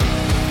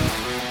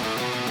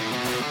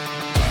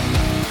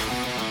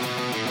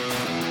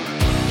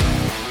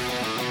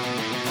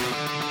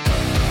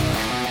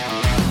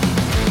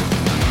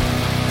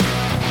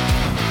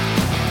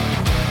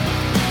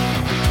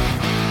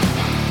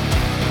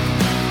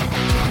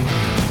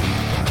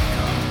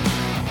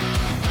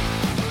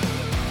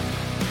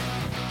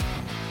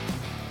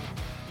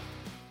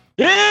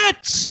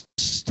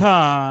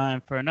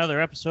time for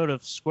another episode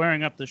of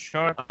Squaring Up the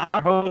Sharp.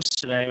 Our host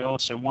today,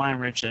 Austin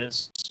Weinrich,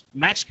 is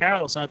Max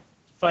Carroll's not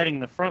fighting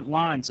the front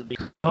lines of the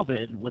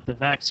COVID with the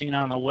vaccine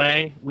on the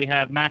way. We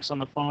have Max on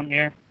the phone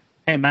here.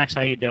 Hey, Max,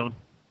 how you doing?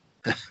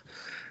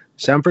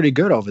 Sound pretty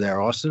good over there,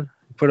 Austin.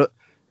 Put a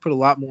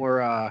lot more,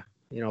 a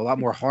lot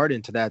more heart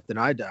into that than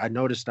I did. I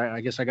noticed.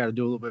 I guess I got to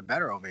do a little bit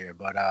better over here,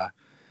 but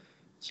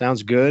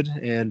sounds good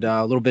and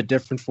a little bit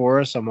different for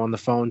us. I'm on the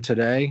phone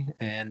today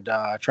and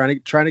trying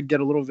to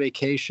get a little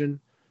vacation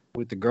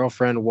with the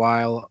girlfriend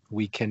while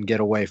we can get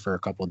away for a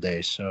couple of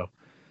days. So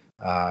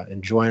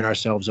enjoying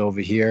ourselves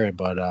over here,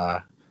 but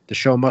the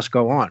show must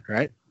go on,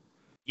 right?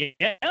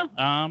 Yeah.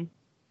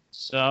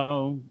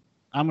 So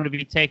I'm going to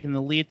be taking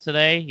the lead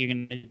today. You're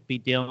going to be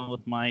dealing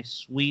with my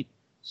sweet,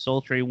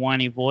 sultry,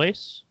 whiny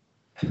voice.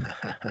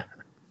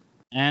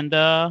 And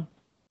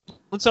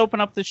let's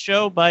open up the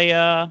show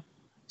by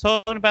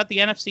talking about the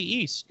NFC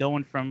East,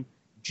 going from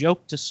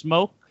joke to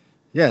smoke.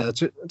 Yeah,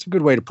 that's a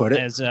good way to put it.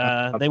 As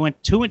they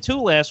went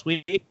 2-2 last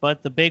week,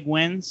 but the big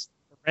wins,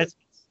 the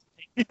Redskins.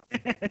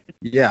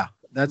 Yeah,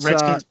 that's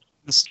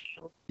Redskins.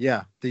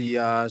 Yeah, the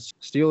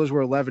Steelers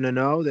were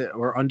 11-0. They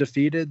were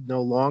undefeated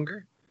no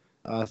longer,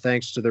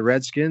 thanks to the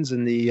Redskins,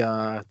 and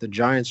the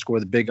Giants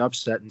scored the big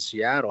upset in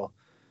Seattle.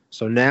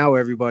 So now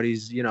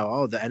everybody's, the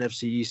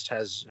NFC East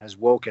has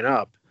woken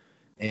up,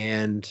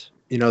 and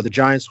the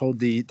Giants hold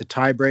the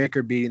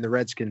tiebreaker, beating the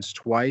Redskins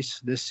twice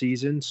this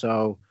season.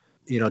 So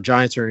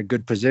Giants are in a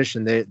good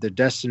position. Their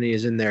destiny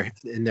is in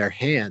their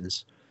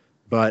hands.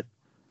 But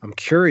I'm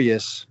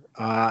curious.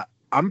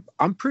 I'm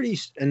pretty,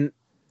 and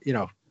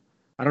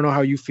I don't know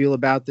how you feel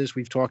about this.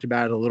 We've talked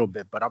about it a little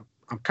bit, but I'm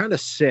kind of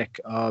sick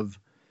of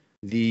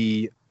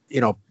the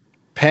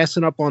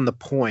passing up on the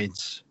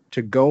points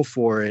to go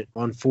for it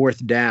on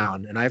fourth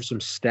down. And I have some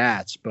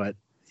stats, but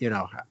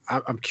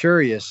I'm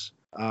curious.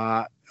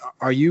 Are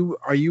you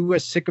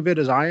as sick of it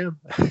as I am?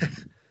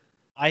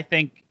 I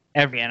think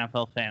every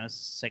NFL fan is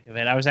sick of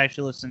it. I was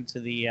actually listening to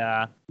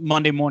the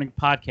Monday morning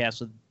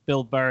podcast with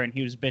Bill Burr, and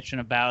he was bitching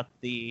about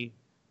I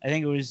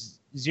think it was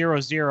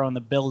 0-0 in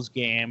the Bills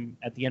game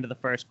at the end of the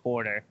first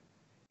quarter,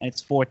 and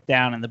it's fourth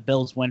down, and the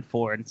Bills went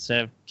for it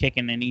instead of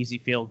kicking an easy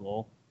field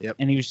goal. Yep.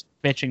 And he was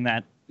bitching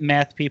that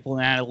math people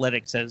and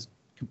analytics has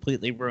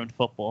completely ruined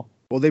football.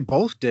 Well, they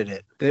both did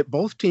it.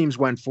 Both teams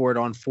went for it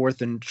on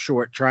fourth and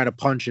short, trying to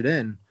punch it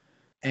in.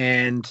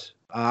 And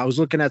I was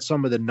looking at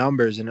some of the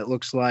numbers, and it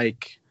looks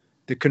like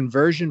the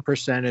conversion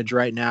percentage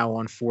right now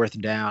on fourth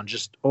down,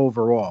 just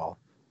overall,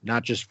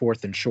 not just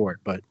fourth and short,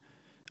 but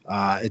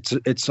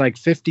it's like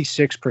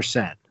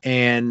 56%.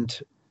 And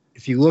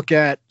if you look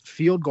at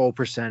field goal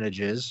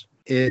percentages,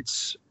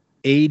 it's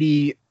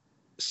 86%,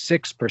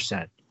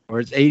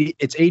 or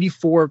it's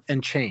 84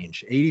 and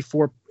change,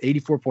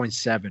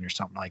 84.7 or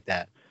something like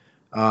that.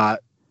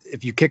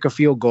 If you kick a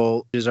field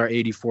goal, is our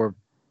 84,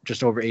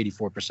 just over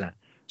 84%.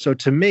 So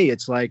to me,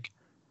 it's like,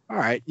 all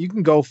right, you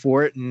can go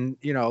for it and,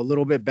 a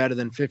little bit better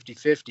than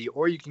 50-50,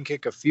 or you can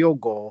kick a field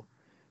goal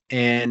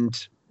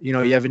and, you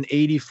have an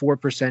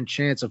 84%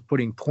 chance of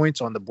putting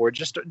points on the board,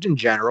 just in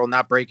general,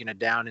 not breaking it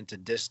down into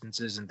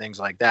distances and things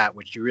like that,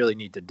 which you really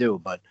need to do.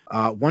 But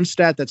one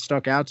stat that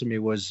stuck out to me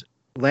was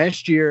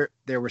last year,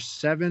 there were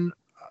 7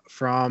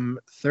 from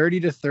 30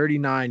 to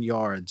 39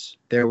 yards.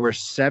 There were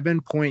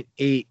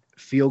 7.8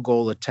 field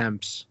goal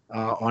attempts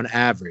on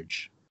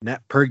average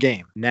net per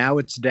game. Now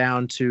it's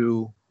down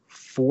to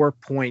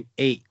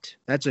 4.8.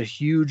 That's a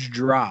huge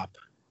drop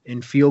in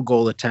field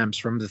goal attempts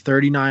from the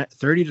 30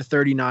 to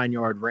 39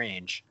 yard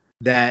range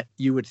that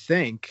you would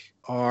think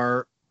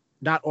are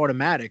not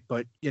automatic,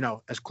 but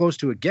as close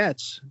to it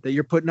gets, that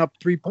you're putting up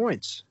 3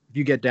 points if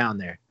you get down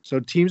there. So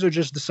teams are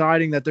just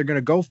deciding that they're going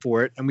to go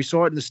for it. And we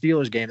saw it in the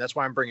Steelers game. That's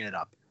why I'm bringing it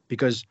up,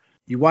 because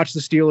you watch the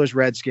Steelers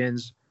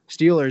Redskins.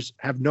 Steelers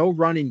have no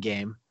running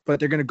game, but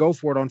they're going to go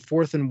for it on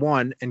 4th and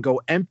 1 and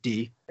go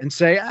empty and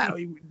say,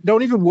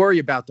 don't even worry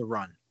about the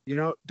run.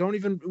 There's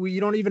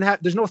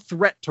no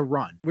threat to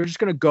run. We're just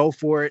going to go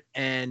for it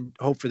and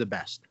hope for the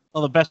best.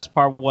 Well, the best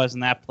part was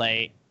in that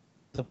play,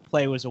 the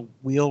play was a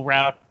wheel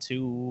route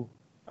to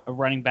a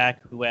running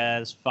back who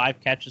has 5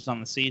 catches on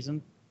the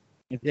season.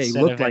 Yeah, he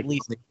looked like at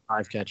least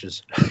 5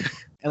 catches.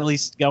 At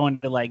least going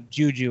to like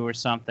Juju or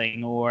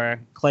something, or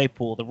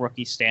Claypool, the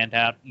rookie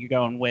standout. You're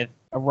going with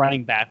a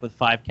running back with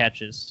 5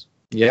 catches.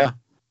 Yeah.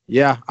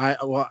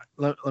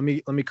 Let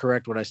me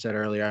correct what I said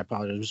earlier. I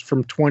apologize. It was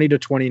from 20 to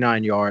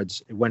 29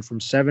 yards. It went from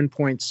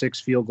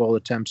 7.6 field goal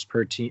attempts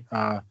per team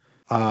to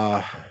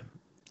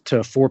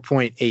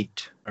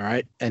 4.8. All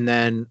right, and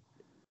then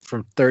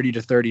from 30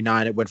 to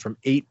 39, it went from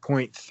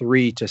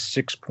 8.3 to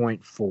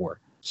 6.4.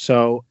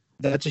 So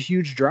that's a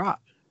huge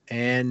drop.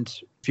 And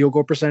field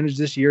goal percentage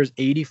this year is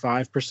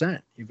 85%.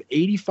 You have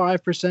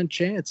 85%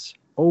 chance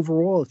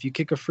overall if you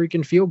kick a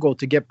freaking field goal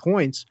to get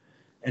points.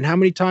 And how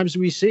many times do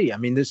we see? I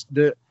mean,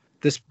 the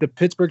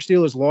Pittsburgh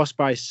Steelers lost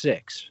by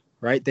 6,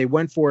 right? They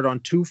went for it on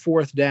 2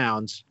 fourth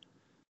downs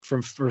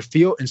for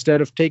field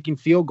instead of taking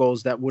field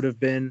goals that would have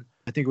been,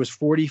 I think it was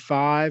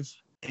 45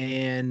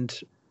 and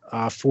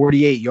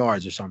 48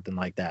 yards or something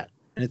like that.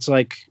 And it's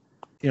like,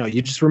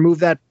 you just remove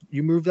that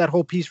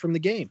whole piece from the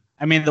game.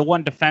 I mean, the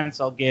one defense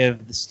I'll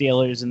give the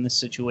Steelers in this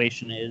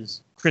situation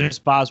is Chris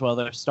Boswell,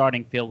 their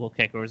starting field goal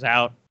kicker, was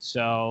out.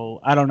 So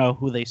I don't know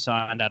who they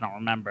signed. I don't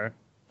remember,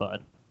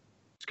 but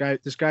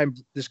this guy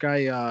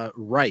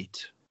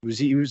Wright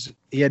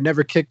he had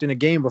never kicked in a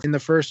game before. In the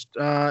first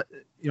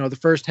the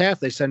first half,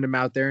 they send him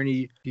out there and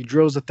he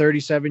drills a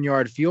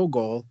 37-yard field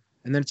goal,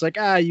 and then it's like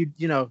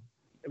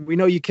we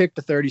know you kicked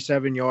a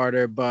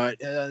 37-yarder, but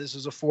this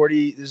is a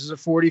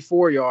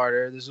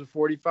 44-yarder, this is a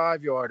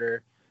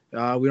 45-yarder.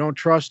 We don't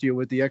trust you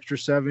with the extra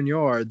 7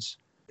 yards.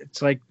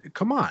 It's like,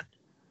 come on.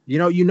 You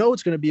know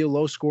it's going to be a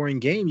low-scoring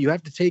game. You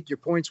have to take your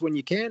points when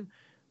you can.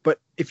 But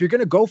if you're going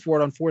to go for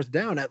it on fourth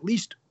down, at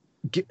least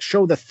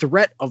show the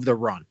threat of the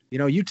run.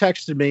 You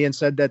texted me and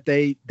said that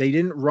they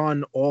didn't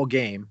run all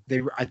game.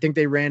 I think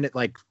they ran it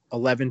like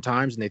 11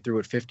 times and they threw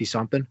it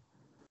 50-something.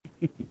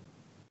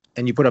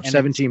 And you put up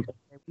 17.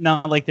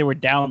 Not like they were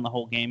down the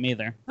whole game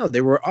either. No,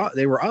 they were up.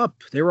 They were up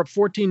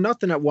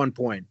 14-0 at one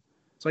point.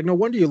 It's like, no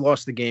wonder you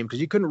lost the game, because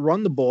you couldn't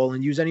run the ball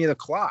and use any of the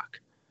clock.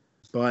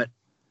 But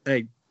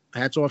hey,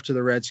 hats off to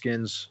the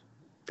Redskins.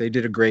 They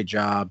did a great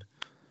job.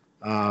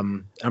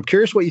 I'm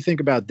curious what you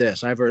think about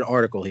this. I have an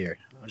article here.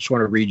 I just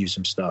want to read you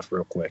some stuff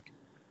real quick.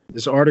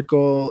 This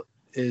article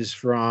is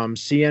from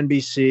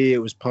CNBC. It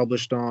was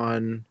published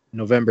on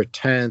November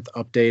 10th,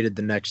 updated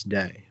the next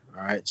day.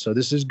 All right. So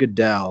this is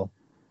Goodell.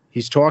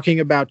 He's talking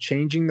about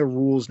changing the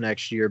rules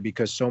next year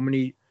because so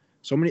many,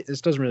 this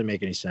doesn't really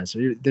make any sense.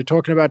 They're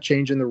talking about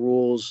changing the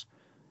rules.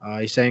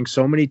 He's saying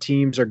so many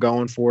teams are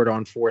going for it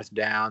on fourth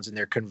downs and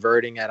they're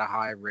converting at a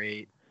high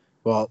rate.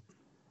 Well,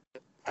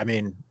 I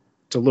mean,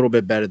 it's a little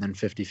bit better than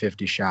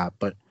 50-50 shot,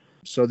 but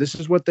so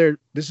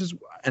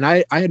and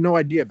I had no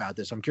idea about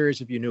this. I'm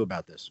curious if you knew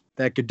about this,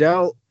 that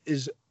Goodell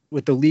is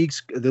with the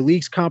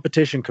league's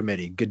competition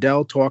committee.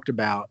 Goodell talked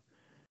about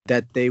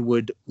that they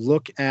would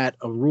look at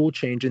a rule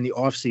change in the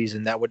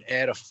offseason that would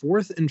add a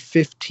 4th and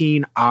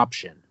 15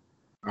 option,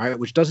 all right,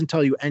 which doesn't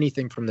tell you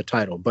anything from the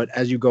title. But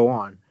as you go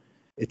on,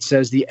 it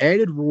says the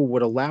added rule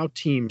would allow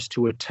teams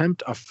to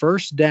attempt a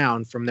first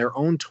down from their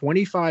own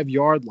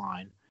 25-yard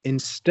line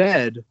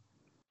instead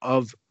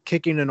of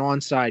kicking an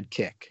onside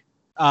kick.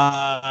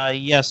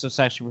 Yes, it's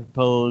actually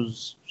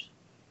proposed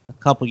a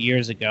couple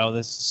years ago.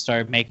 This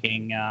started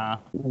making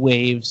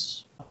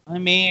waves. I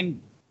mean,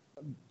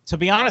 to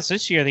be honest,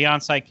 this year the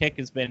onside kick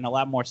has been a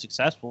lot more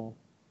successful.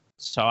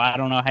 So I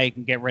don't know how you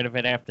can get rid of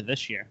it after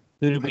this year.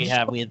 Who did we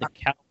have? We had the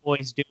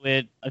Cowboys do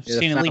it. I've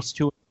seen at least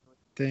 2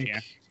 this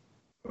year.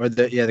 Or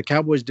the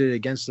Cowboys did it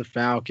against the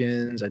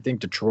Falcons. I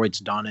think Detroit's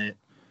done it.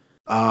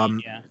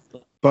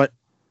 But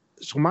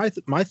so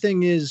my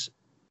thing is,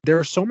 there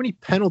are so many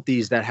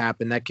penalties that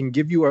happen that can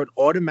give you an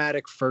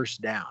automatic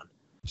first down.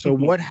 So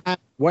what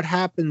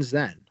happens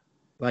then?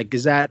 Like,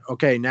 is that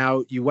okay?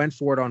 Now you went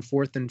for it on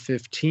 4th and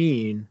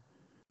 15,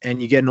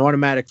 and you get an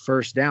automatic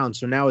first down.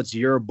 So now it's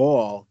your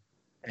ball,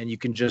 and you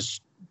can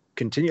just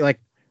continue. Like,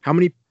 how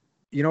many?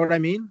 You know what I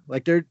mean?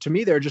 Like, to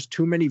me, there are just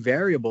too many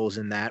variables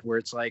in that where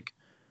it's like,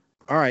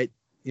 all right,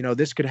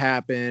 this could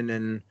happen,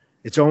 and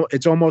it's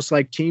almost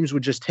like teams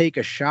would just take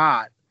a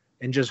shot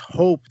and just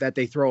hope that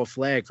they throw a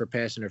flag for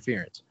pass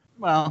interference.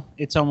 Well,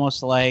 it's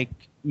almost like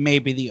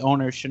maybe the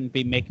owner shouldn't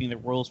be making the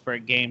rules for a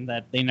game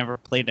that they never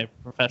played at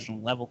professional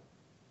level.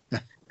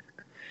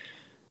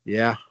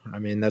 Yeah, I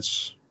mean,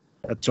 that's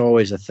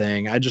always a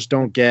thing. I just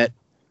don't get.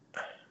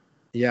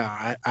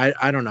 Yeah,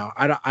 I don't know.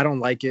 I don't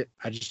like it.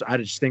 I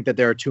just think that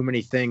there are too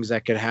many things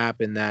that could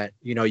happen that,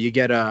 you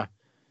get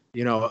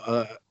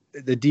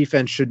the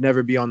defense should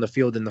never be on the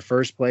field in the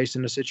first place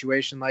in a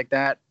situation like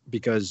that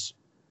because,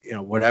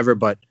 whatever.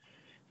 But,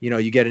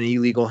 you get an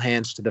illegal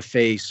hands to the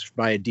face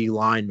by a D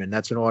lineman.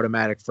 That's an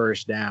automatic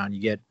first down.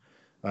 You get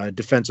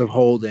defensive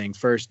holding,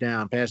 first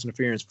down, pass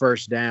interference,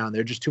 first down.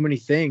 There are just too many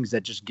things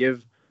that just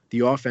give the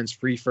offense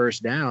free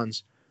first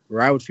downs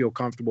where I would feel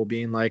comfortable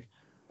being like,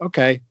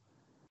 okay,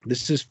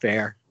 this is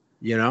fair.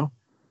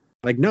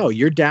 Like, no,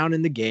 you're down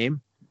in the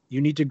game. You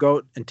need to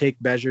go and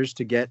take measures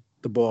to get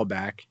the ball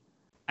back.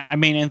 I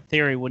mean, in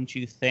theory, wouldn't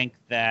you think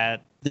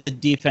that the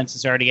defense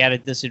is already at a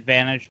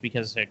disadvantage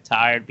because they're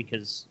tired?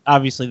 Because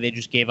obviously they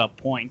just gave up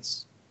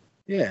points.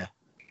 Yeah.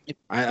 It's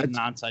an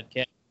onside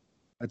kick.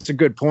 That's a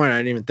good point. I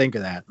didn't even think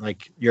of that.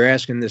 Like, you're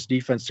asking this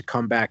defense to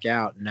come back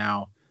out and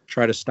now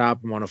try to stop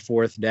them on a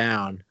 4th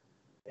down.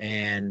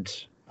 And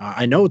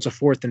I know it's a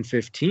 4th and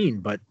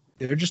 15, but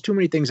there are just too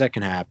many things that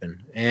can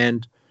happen.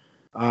 And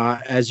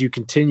as you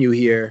continue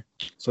here,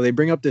 so they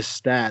bring up this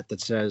stat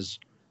that says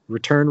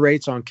return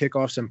rates on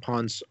kickoffs and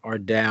punts are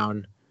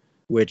down,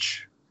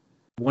 which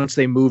once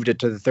they moved it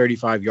to the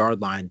 35-yard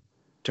line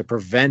to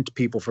prevent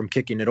people from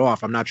kicking it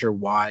off, I'm not sure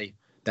why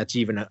that's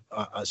even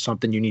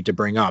something you need to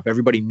bring up.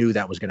 Everybody knew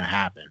that was going to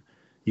happen.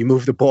 You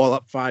move the ball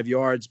up 5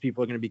 yards,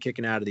 people are going to be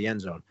kicking out of the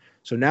end zone.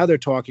 So now they're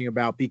talking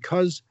about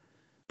because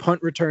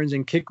punt returns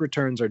and kick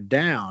returns are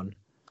down,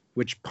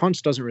 which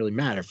punts doesn't really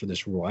matter for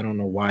this rule. I don't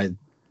know why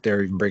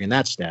they're even bringing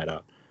that stat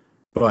up.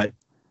 But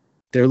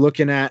they're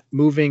looking at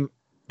moving.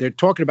 They're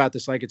talking about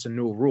this like it's a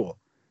new rule.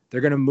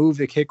 they're going to move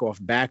the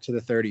kickoff back to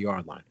the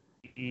 30-yard line.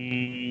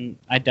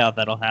 I doubt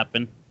that'll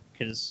happen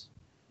because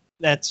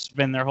that's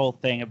been their whole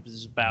thing. It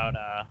was about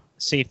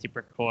safety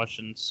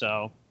precautions,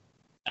 so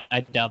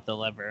I doubt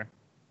they'll ever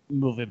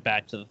move it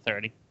back to the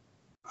 30.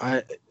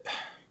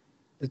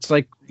 It's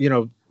like,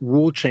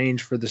 rule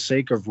change for the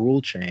sake of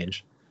rule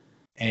change.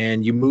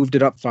 And you moved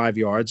it up 5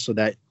 yards so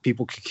that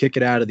people could kick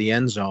it out of the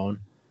end zone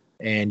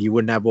and you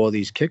wouldn't have all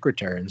these kick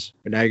returns.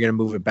 But now you're going to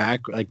move it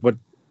back. Like, what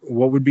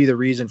would be the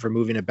reason for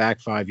moving it back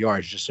 5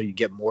 yards? Just so you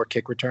get more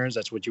kick returns?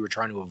 That's what you were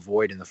trying to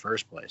avoid in the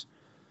first place.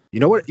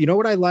 You know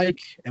what I like?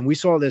 And we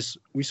saw this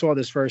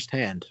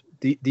firsthand.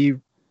 The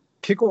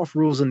kickoff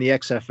rules in the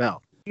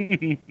XFL.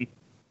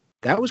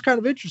 That was kind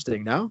of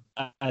interesting, no?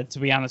 To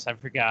be honest, I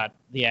forgot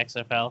the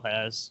XFL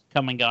has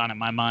come and gone in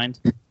my mind.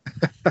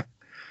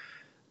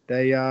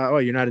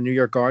 You're not a New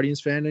York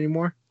Guardians fan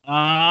anymore?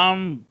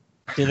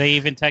 Do they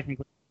even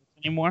technically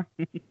anymore?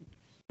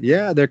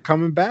 Yeah, they're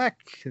coming back.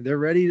 They're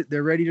ready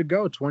to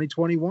go.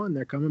 2021,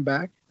 they're coming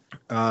back.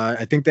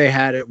 I think they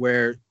had it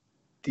where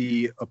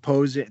the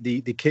opposing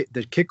the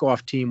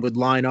kickoff team would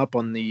line up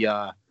on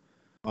the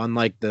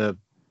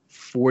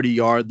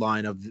 40-yard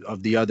line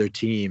of the other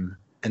team,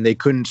 and they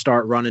couldn't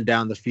start running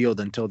down the field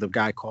until the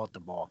guy caught the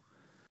ball,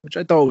 which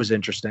I thought was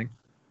interesting.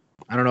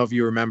 I don't know if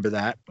you remember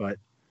that, but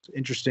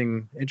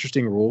interesting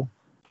rule.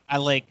 I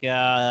like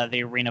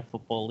the Arena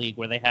Football League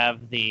where they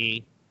have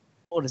the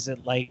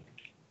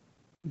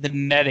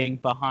netting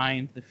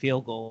behind the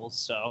field goals,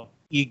 so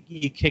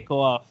you kick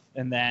off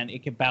and then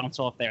it can bounce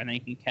off there and then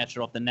you can catch it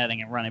off the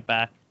netting and run it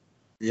back.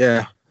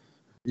 Yeah.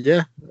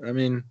 I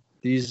mean,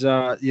 these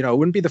it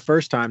wouldn't be the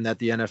first time that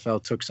the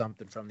NFL took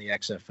something from the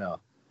XFL.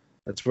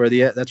 That's where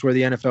the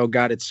NFL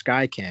got its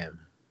Skycam.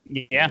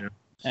 Yeah,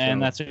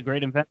 and that's a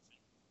great invention.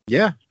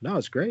 Yeah, no,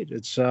 it's great.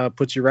 It's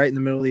puts you right in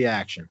the middle of the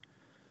action.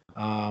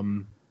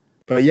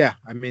 But yeah,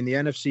 I mean, the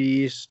NFC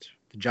East,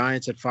 the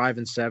Giants at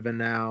 5-7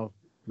 now,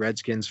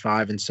 Redskins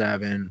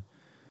 5-7.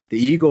 The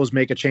Eagles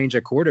make a change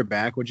at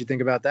quarterback. What'd you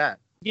think about that?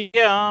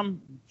 Yeah,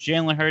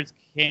 Jalen Hurts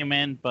came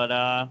in,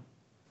 but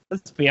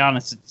let's be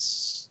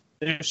honest,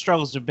 their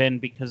struggles have been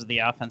because of the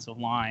offensive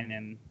line,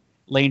 and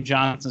Lane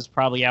Johnson's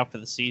probably out for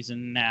the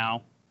season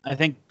now. I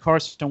think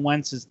Carson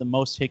Wentz is the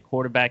most hit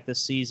quarterback this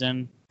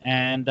season,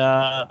 and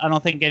I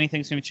don't think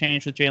anything's going to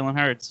change with Jalen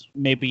Hurts.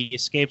 Maybe he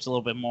escapes a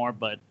little bit more,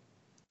 but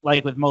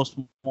like with most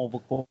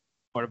mobile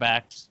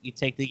quarterbacks, you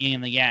take the yin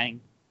and the yang.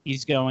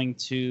 He's going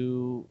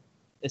to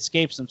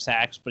escape some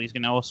sacks, but he's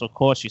going to also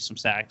cost you some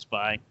sacks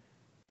by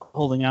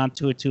holding on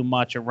to it too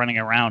much or running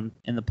around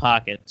in the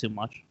pocket too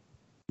much.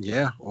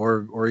 Yeah,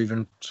 or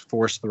even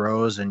force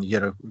throws and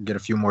you get a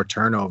few more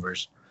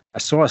turnovers. I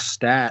saw a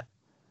stat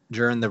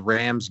during the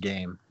Rams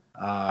game,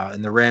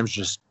 and the Rams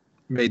just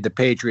made the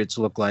Patriots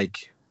look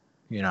like,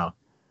 a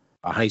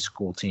high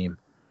school team.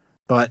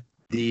 But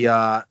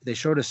they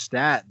showed a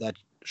stat that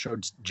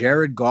showed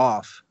Jared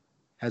Goff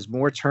has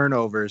more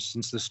turnovers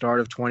since the start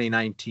of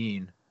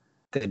 2019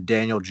 than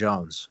Daniel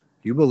Jones.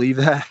 Do you believe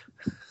that?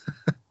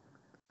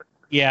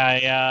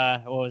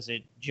 Yeah, what was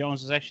it?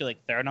 Jones was actually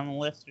like third on the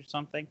list or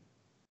something.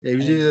 Yeah, he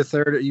was either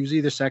third. He was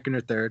either second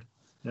or third.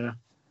 Yeah.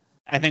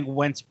 I think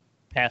Wentz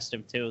passed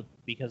him too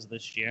because of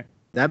this year.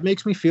 That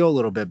makes me feel a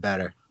little bit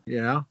better.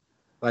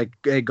 Like,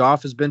 hey,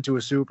 Goff has been to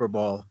a Super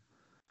Bowl,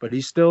 but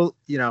he still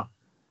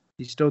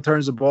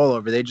turns the ball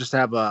over. They just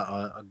have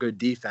a good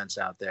defense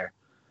out there.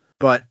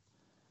 But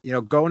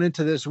going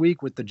into this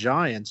week with the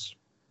Giants,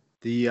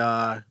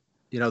 the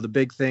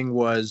big thing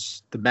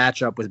was the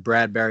matchup with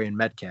Bradbury and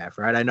Metcalf,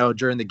 right? I know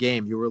during the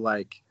game you were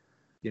like,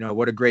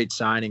 what a great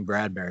signing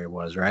Bradbury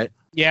was, right?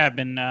 Yeah, I've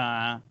been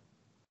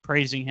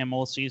praising him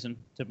all season,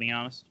 to be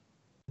honest.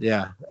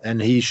 Yeah,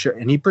 and he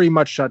pretty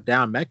much shut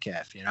down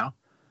Metcalf,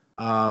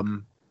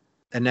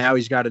 and now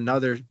he's got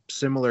another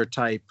similar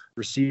type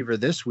receiver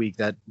this week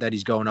that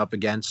he's going up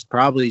against.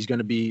 Probably he's going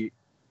to be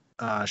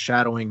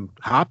shadowing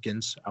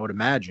Hopkins, I would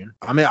imagine.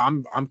 I mean,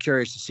 I'm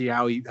curious to see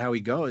how he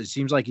goes. It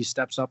seems like he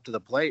steps up to the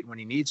plate when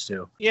he needs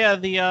to. Yeah,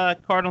 the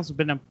Cardinals have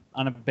been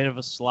on a bit of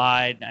a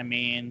slide. I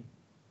mean,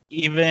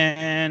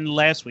 even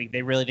last week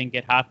they really didn't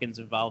get Hopkins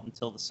involved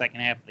until the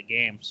second half of the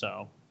game.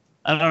 So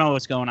I don't know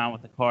what's going on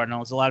with the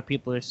Cardinals. A lot of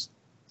people are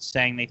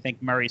saying they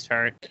think Murray's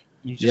hurt.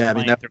 He's just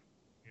playing through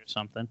or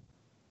something.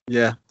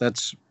 Yeah,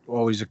 that's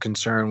always a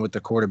concern with the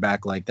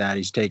quarterback like that.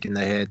 He's taking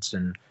the hits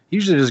and he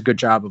usually does a good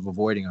job of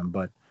avoiding them.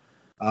 But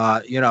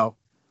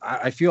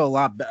I feel a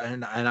lot better,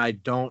 and I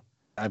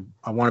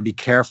want to be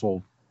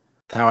careful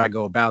how I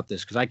go about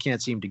this because I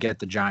can't seem to get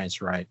the Giants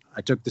right.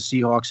 I took the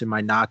Seahawks in my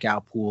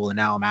knockout pool, and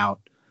now I'm out.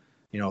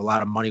 A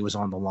lot of money was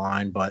on the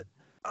line, but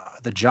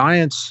the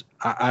Giants,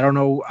 I don't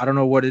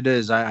know what it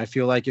is. I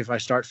feel like if I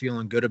start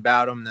feeling good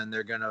about them, then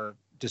they're gonna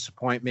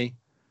disappoint me,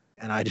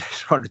 and I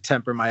just want to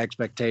temper my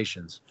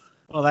expectations.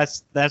 Well,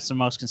 that's the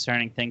most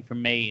concerning thing for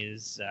me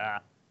is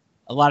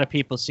a lot of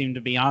people seem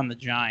to be on the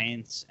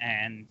Giants,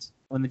 and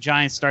when the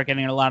Giants start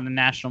getting a lot of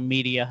national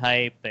media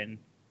hype and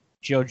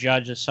Joe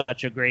Judge is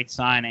such a great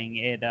signing,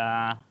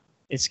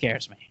 it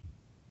scares me.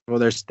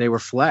 Well, they were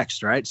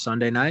flexed, right?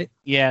 Sunday night?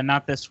 Yeah,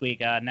 not this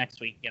week. Next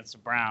week against the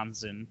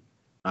Browns, and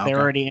they're Okay.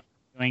 already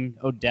interviewing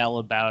Odell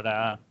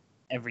about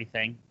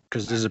everything.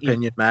 Because his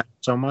opinion matters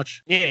so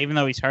much? Yeah, even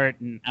though he's hurt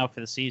and out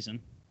for the season.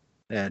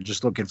 Yeah,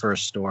 just looking for a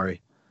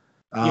story.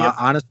 Yep.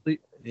 Honestly,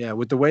 yeah,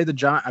 with the way the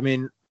Giants, I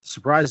mean,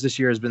 surprise this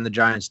year has been the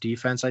Giants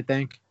defense, I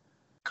think,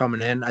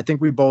 coming in. I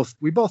think we both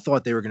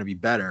thought they were going to be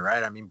better,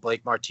 right? I mean,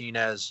 Blake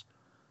Martinez,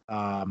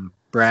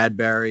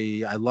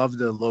 Bradbury. I love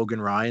the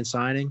Logan Ryan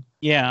signing.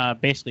 Yeah,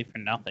 basically for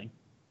nothing.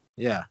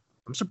 Yeah.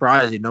 I'm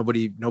surprised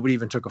nobody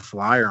even took a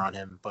flyer on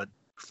him, but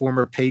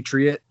former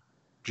Patriot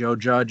Joe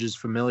Judge is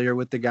familiar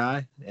with the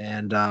guy,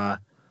 and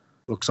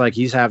looks like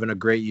he's having a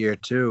great year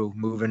too,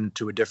 moving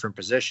to a different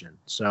position.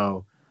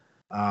 So,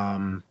 hey,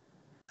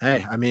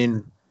 I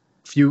mean,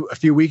 a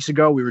few weeks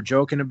ago we were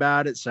joking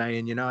about it,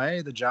 saying,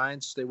 hey, the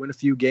Giants, they win a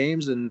few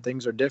games and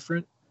things are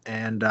different,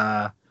 and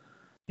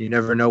you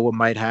never know what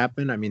might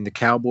happen. I mean, the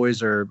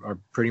Cowboys are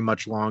pretty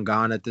much long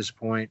gone at this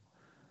point.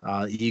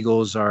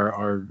 Eagles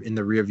are in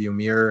the rearview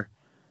mirror,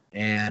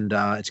 and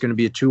it's going to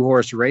be a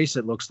 2-horse race.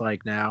 It looks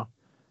like now.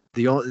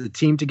 The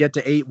team to get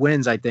to 8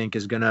 wins, I think,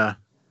 is gonna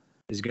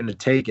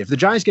take it. If the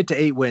Giants get to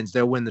 8 wins,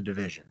 they'll win the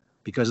division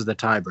because of the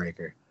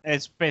tiebreaker.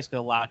 It's basically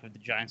a lock if the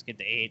Giants get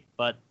to 8,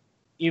 but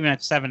even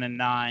at 7 and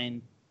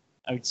 9,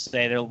 I would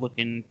say they're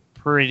looking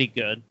pretty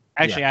good.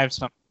 Actually, yeah. I have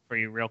something for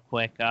you real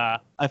quick.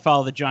 I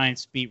follow the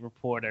Giants beat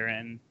reporter,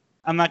 and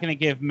I'm not going to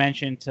give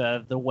mention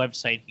to the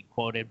website he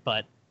quoted,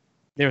 but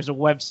there's a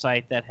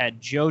website that had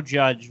Joe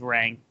Judge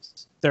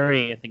ranked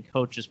 30th in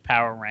coaches'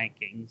 power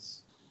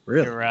rankings.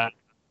 Really? For,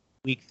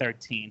 Week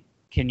 13.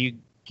 Can you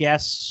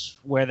guess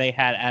where they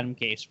had Adam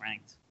Gase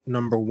ranked?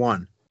 Number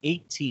 1.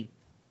 18th.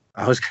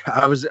 I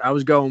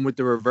was going with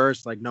the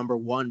reverse, like number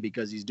 1,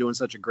 because he's doing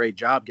such a great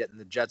job getting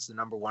the Jets the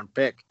number 1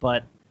 pick.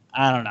 But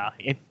I don't know.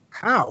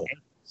 How?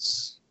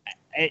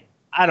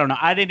 I don't know.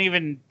 I didn't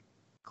even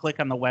click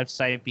on the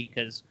website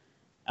because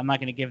I'm not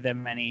going to give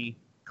them any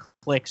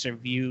clicks or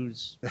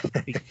views.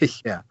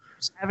 Yeah.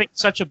 Having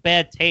such a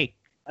bad take.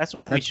 That's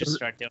what we should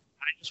start doing.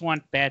 I just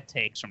want bad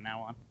takes from now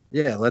on.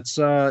 Yeah, let's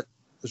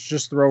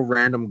just throw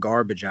random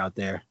garbage out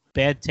there.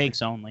 Bad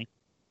takes only.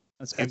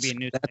 That's going to be a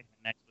new segment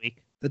next week.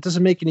 That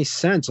doesn't make any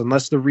sense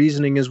unless the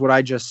reasoning is what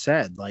I just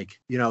said. Like,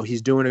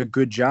 he's doing a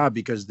good job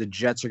because the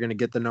Jets are going to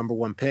get the number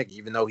 1 pick,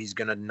 even though he's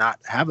going to not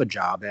have a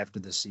job after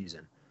this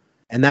season.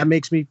 And that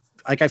makes me,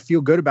 I feel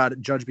good about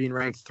it, Judge being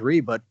ranked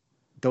 3, but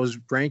those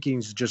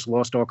rankings just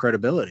lost all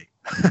credibility.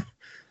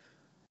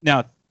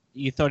 No,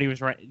 you thought he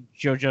was right.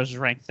 Joe Judge was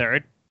ranked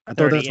 3rd? I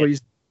thought 30th. That's what you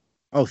said.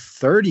 Oh,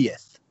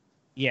 30th.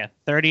 Yeah,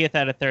 30th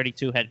out of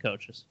 32 head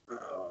coaches.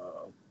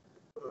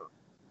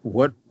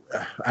 What?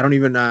 I don't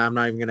even. I'm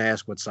not even going to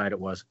ask what site it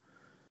was.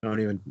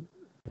 Don't even.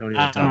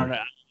 I don't know.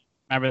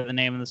 I remember the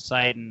name of the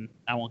site, and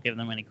I won't give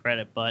them any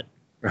credit, but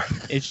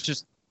it's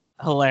just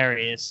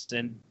hilarious.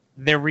 And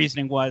their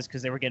reasoning was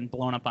because they were getting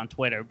blown up on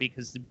Twitter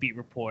because the beat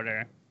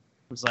reporter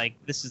was like,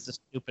 "This is the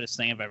stupidest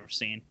thing I've ever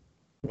seen."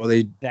 Well,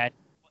 that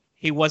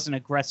he wasn't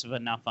aggressive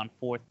enough on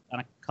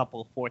a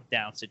couple of 4th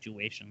down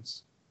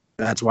situations.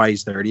 That's why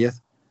he's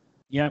 30th.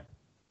 Yep.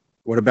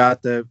 What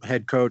about the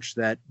head coach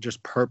that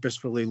just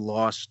purposefully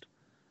lost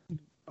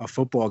a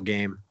football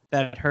game?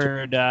 That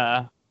heard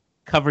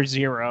cover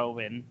 0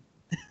 and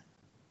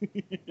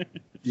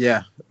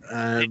yeah,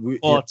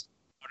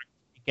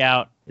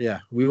 out. Yeah,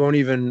 we won't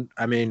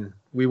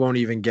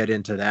even get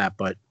into that,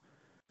 but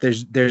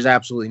there's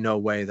absolutely no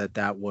way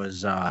that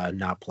was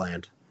not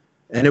planned,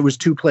 and it was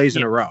 2 plays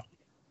in a row.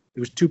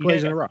 It was 2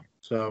 plays in a row.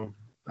 So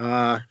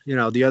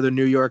the other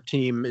New York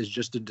team is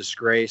just a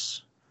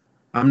disgrace.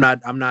 I'm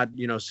not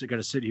going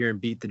to sit here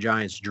and beat the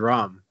Giants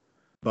drum,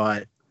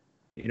 but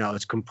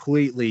it's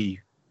completely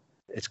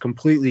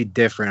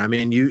different. I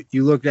mean, you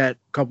looked at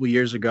a couple of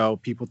years ago,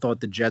 people thought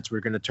the Jets were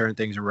going to turn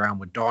things around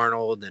with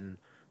Darnold, and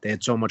they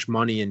had so much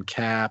money in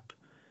cap.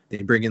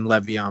 They bring in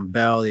Le'Veon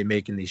Bell, they're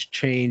making these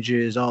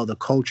changes. Oh, the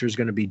culture is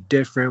going to be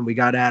different. We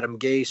got Adam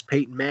Gase.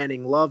 Peyton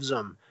Manning loves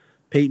him.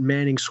 Peyton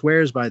Manning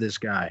swears by this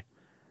guy.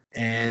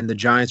 And the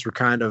Giants were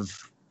kind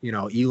of,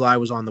 Eli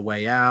was on the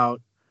way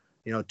out.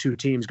 2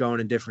 teams going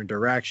in different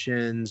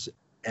directions,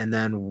 and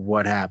then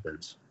what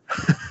happens?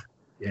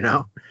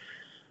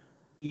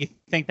 You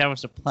think that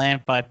was a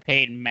plan by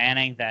Peyton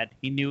Manning, that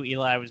he knew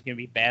Eli was going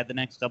to be bad the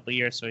next couple of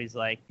years, so he's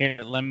like, here,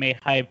 let me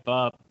hype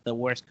up the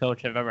worst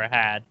coach I've ever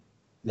had.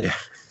 Yeah.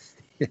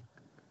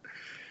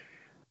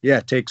 Yeah,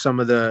 take some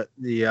of the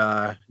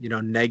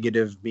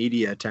negative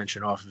media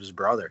attention off of his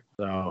brother.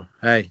 So,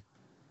 hey.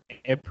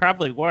 It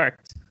probably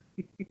worked.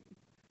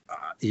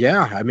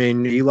 Yeah, I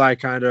mean, Eli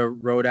kind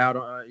of rode out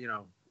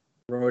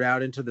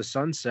into the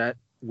sunset,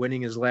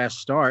 winning his last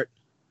start.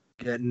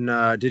 Getting,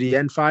 did he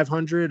end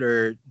 500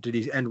 or did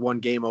he end 1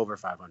 game over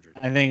 500?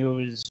 I think it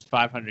was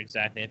 500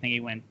 exactly. I think he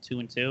went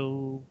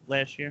 2-2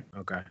 last year.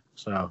 Okay,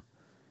 so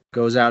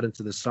goes out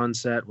into the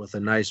sunset with a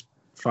nice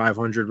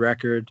 500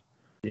 record.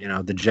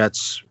 The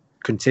Jets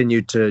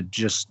continue to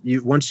just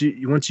once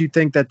you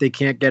think that they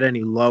can't get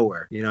any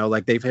lower,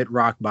 like they've hit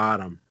rock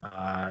bottom,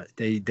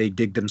 they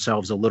dig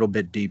themselves a little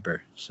bit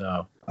deeper.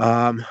 So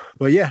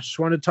But yeah, just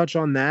wanted to touch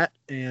on that.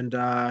 And,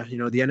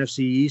 the NFC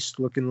East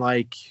looking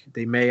like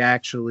they may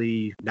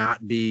actually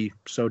not be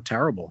so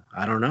terrible.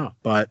 I don't know.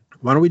 But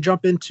why don't we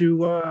jump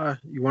into,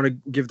 you want to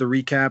give the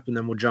recap and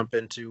then we'll jump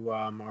into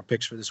our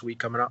picks for this week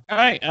coming up? All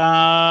right.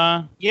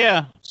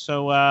 Yeah.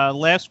 So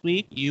last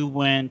week you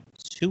went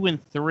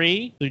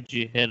 2-3. Who'd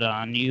you hit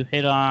on? You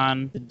hit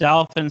on the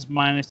Dolphins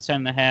minus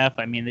 10.5.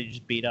 I mean, they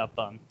just beat up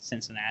on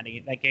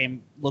Cincinnati. That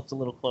game looked a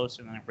little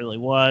closer than it really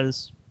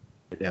was.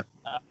 Yeah.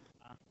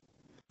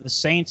 The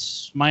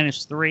Saints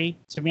minus 3.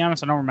 To be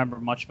honest, I don't remember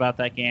much about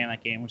that game.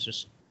 That game was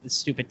just the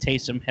stupid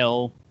Taysom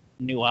Hill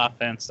new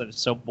offense that is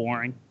so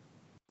boring.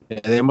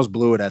 Yeah, they almost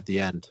blew it at the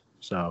end.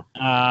 So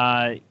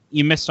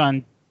you missed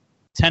on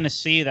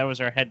Tennessee. That was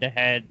our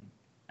head-to-head.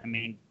 I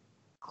mean,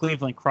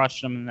 Cleveland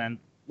crushed them and then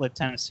let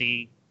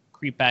Tennessee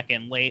creep back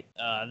in late.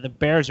 The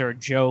Bears are a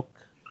joke.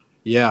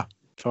 Yeah,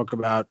 talk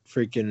about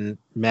freaking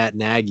Matt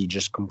Nagy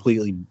just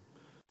completely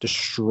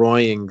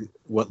destroying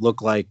what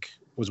looked like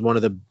was one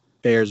of the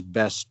Bears'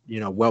 best,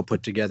 well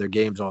put together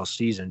games all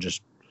season.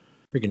 Just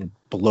freaking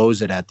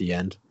blows it at the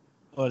end.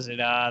 What was it?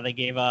 They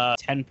gave a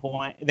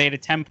 10-point. They had a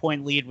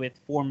 10-point lead with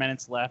 4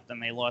 minutes left,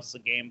 and they lost the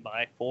game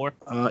by 4.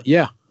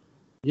 Yeah,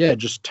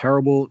 just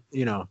terrible.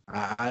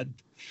 The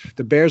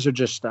Bears are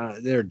just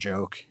they're a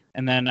joke.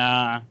 And then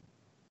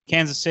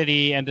Kansas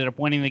City ended up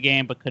winning the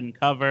game but couldn't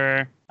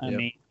cover. I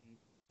mean,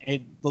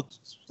 it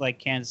looks like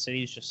Kansas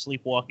City is just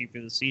sleepwalking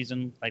through the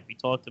season, like we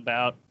talked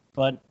about.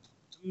 But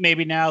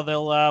maybe now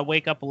they'll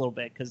wake up a little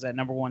bit because that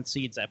number 1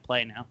 seed's at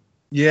play now.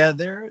 Yeah,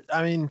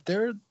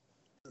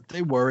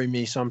 they worry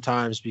me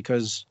sometimes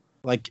because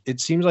it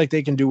seems like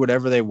they can do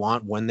whatever they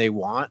want when they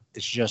want.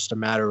 It's just a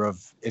matter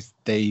of if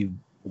they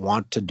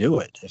want to do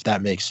it, if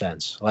that makes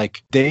sense.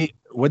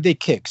 Would they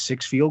kick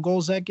 6 field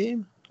goals that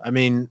game? I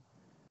mean,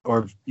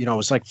 or it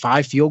was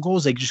 5 field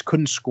goals. They just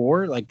couldn't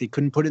score. They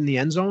couldn't put it in the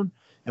end zone.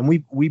 And we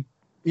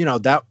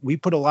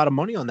put a lot of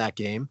money on that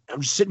game. I'm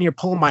just sitting here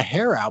pulling my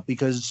hair out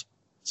because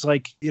it's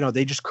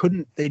they just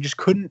couldn't they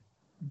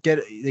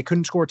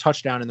couldn't score a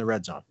touchdown in the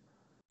red zone.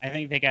 I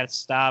think they got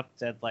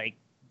stopped at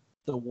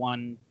the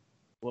one,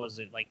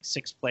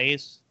 6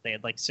 plays? They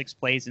had 6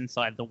 plays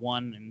inside the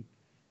one and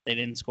they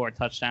didn't score a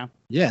touchdown.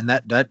 Yeah, and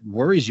that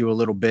worries you a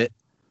little bit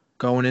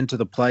going into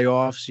the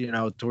playoffs,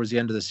 towards the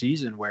end of the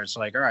season where it's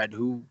all right,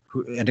 who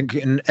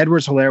and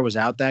Edwards-Helaire was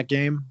out that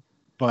game,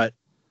 but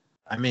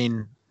I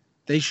mean,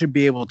 they should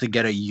be able to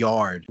get a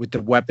yard with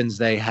the weapons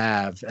they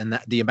have and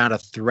the amount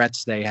of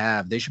threats they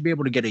have. They should be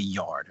able to get a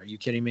yard. Are you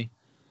kidding me?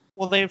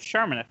 Well, they have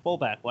Sherman at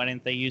fullback. Why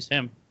didn't they use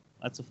him?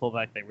 That's a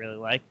fullback they really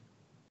like.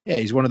 Yeah,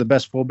 he's one of the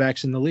best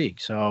fullbacks in the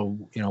league. So,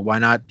 why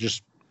not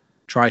just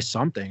try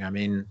something? I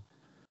mean,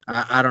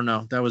 I don't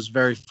know. That was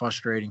very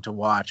frustrating to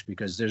watch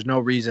because there's no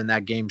reason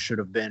that game should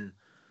have been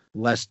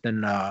less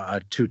than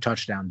a 2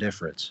 touchdown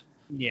difference.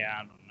 Yeah, I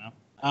don't know.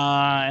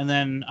 And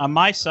then on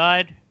my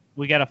side,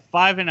 we got a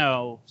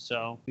 5-0.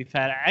 So we've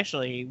had,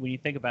 actually, when you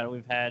think about it,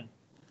 we've had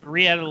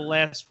 3 out of the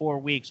last 4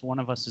 weeks. One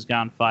of us has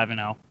gone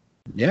 5-0.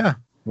 Yeah.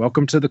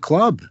 Welcome to the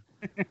club.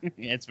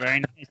 It's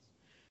very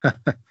nice.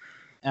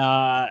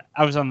 I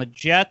was on the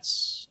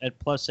Jets at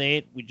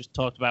 +8. We just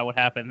talked about what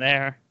happened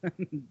there.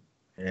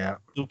 Yeah.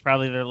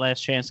 Probably their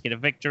last chance to get a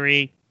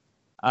victory.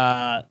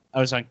 I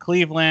was on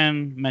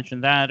Cleveland.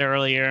 Mentioned that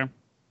earlier.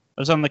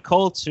 I was on the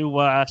Colts, who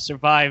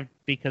survived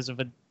because of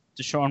a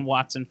Deshaun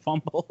Watson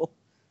fumble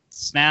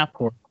snap.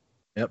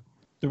 Yep.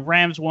 The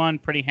Rams won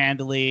pretty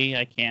handily.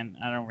 I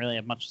don't really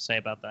have much to say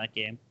about that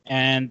game.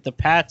 And the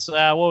Pats,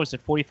 what was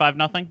it,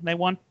 45-0? They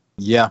won?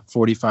 Yeah,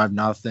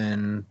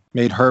 45-0.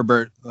 Made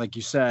Herbert, like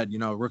you said,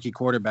 rookie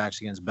quarterbacks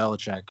against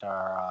Belichick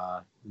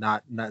are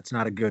it's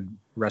not a good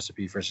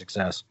recipe for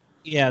success.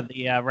 Yeah,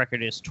 the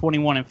record is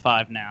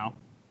 21-5 now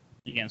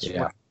against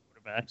rookie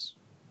quarterbacks.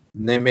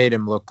 And they made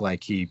him look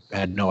like he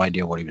had no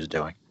idea what he was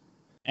doing.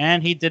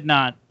 And he did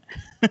not.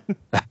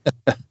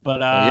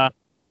 But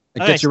it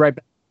gets you right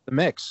back to the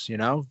mix,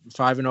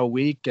 5-0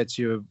 week gets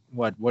you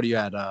what are you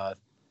at?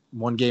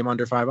 1 game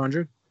under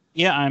 500?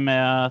 Yeah, I'm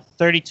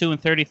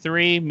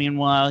 32-33.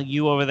 Meanwhile,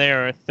 you over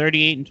there are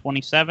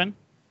 38-27.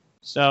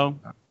 So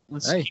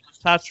let's keep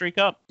this hot streak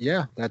up.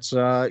 Yeah, that's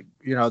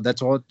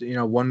that's all.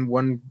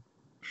 One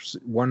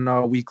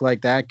week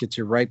like that gets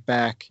you right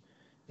back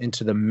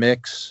into the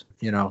mix.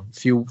 A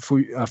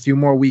few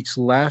more weeks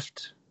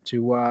left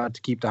to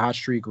keep the hot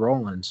streak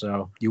rolling.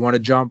 So you want to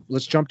jump?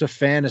 Let's jump to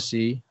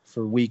fantasy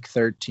for week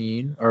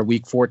 13 or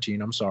week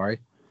 14. I'm sorry.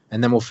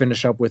 And then we'll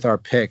finish up with our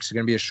picks. It's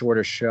going to be a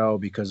shorter show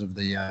because of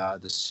the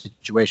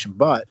situation,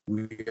 but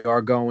we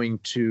are going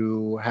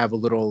to have we're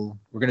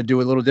going to do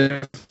a little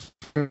different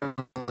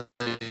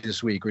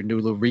this week. We're going to do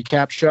a little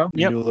recap show.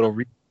 Yep.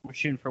 We're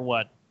shooting for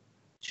what?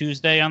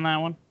 Tuesday on that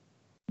one?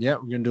 Yeah,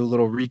 we're going to do a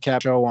little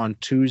recap show on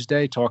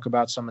Tuesday, talk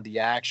about some of the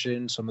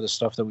action, some of the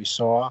stuff that we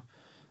saw.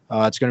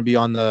 It's going to be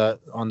on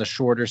the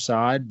shorter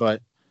side,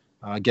 but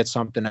get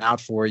something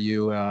out for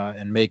you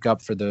and make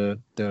up for the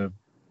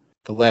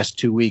last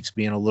 2 weeks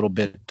being a little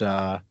bit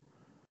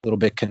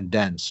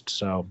condensed.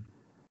 So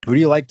who do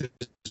you like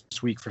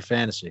this week for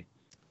fantasy?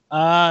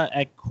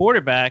 At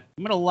quarterback,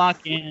 I'm going to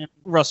lock in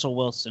Russell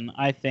Wilson.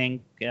 I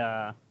think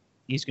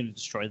he's going to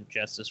destroy the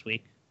Jets this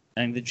week.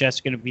 I think the Jets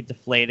are going to be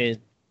deflated.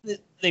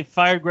 They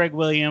fired Greg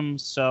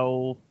Williams,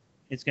 so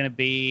it's going to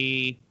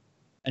be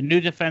a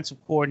new defensive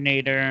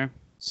coordinator.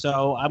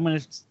 So I'm going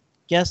to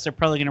guess they're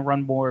probably going to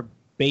run more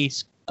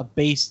a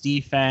base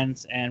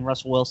defense, and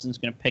Russell Wilson's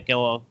going to pick it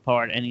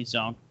apart any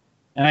zone.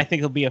 And I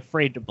think he'll be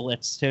afraid to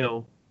blitz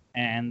too.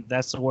 And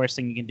that's the worst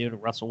thing you can do to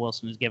Russell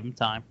Wilson is give him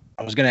time.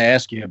 I was going to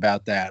ask you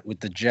about that. With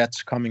the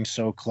Jets coming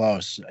so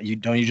close, you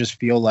just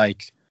feel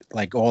like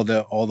all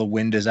the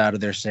wind is out of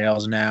their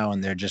sails now,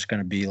 and they're just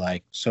going to be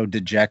like so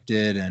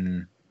dejected,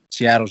 and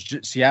Seattle's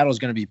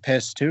going to be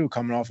pissed too,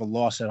 coming off a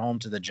loss at home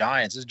to the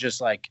Giants. It's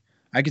just like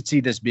I could see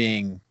this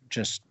being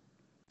just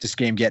this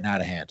game getting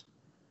out of hand.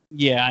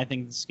 Yeah, I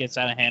think this gets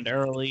out of hand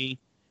early,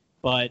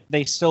 but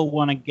they still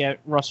want to get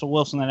Russell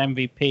Wilson that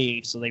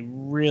MVP, so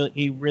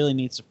he really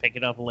needs to pick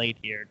it up late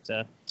here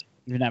to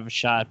even have a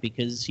shot,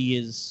 because he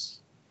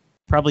is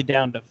probably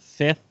down to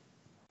 5th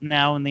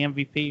now in the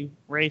MVP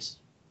race.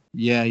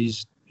 Yeah,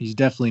 he's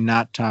definitely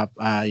not top.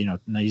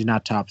 He's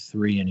not top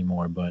 3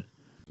 anymore, but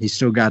he's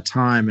still got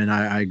time, and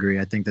I agree.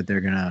 I think that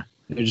they're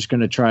just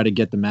gonna try to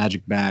get the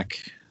magic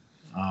back,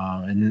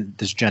 and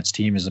this Jets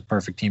team is the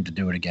perfect team to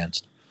do it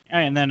against. All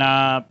right, and then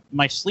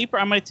my sleeper,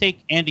 I'm going to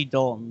take Andy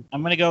Dalton.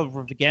 I'm going to go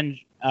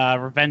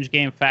revenge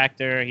game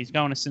factor. He's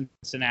going to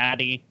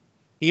Cincinnati.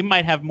 He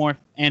might have more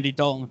Andy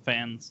Dalton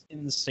fans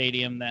in the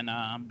stadium than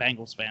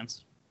Bengals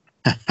fans.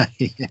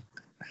 Yeah,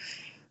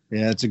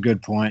 that's a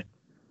good point.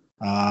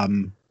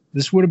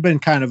 This would have been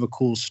kind of a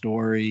cool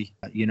story,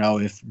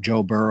 if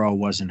Joe Burrow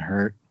wasn't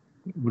hurt.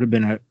 It would have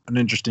been an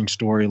interesting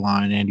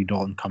storyline. Andy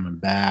Dalton coming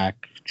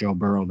back, Joe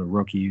Burrow, the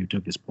rookie who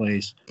took his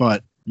place.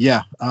 But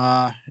yeah,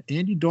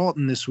 Andy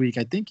Dalton this week,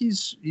 I think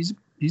he's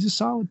a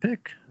solid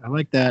pick. I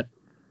like that.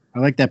 I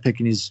like that pick,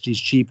 and he's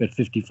cheap at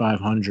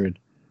 5,500.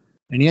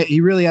 And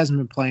he really hasn't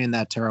been playing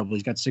that terrible.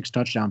 He's got 6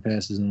 touchdown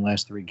passes in the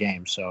last 3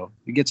 games, so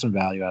you get some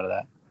value out of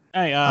that.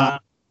 Hey,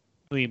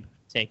 who are you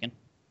taking?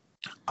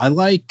 I'm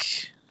going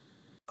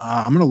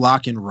to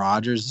lock in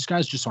Rodgers. This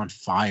guy's just on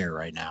fire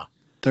right now.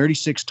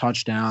 36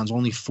 touchdowns,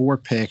 only 4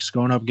 picks,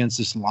 going up against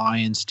this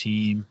Lions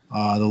team.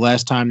 The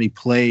last time he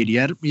played, he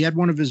had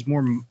one of his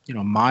more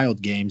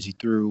mild games. He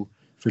threw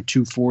for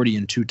 240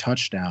 and 2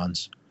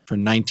 touchdowns for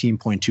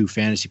 19.2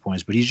 fantasy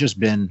points. But he's just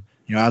been,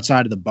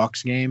 outside of the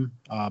Bucs game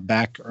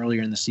back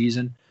earlier in the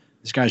season,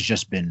 this guy's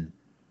just been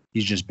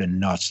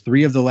nuts.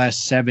 3 of the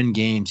last 7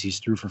 games he's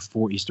thrown for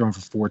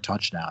 4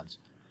 touchdowns.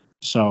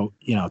 So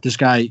this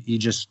guy,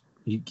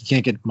 you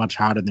can't get much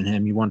hotter than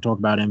him. You want to talk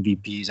about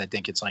MVPs? I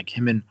think it's like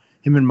him and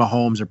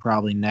Mahomes are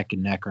probably neck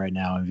and neck right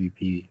now,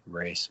 MVP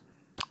race.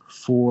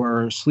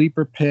 For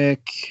sleeper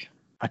pick,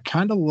 I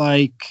kind of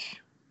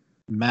like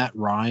Matt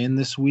Ryan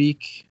this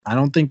week. I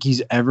don't think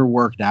he's ever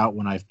worked out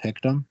when I've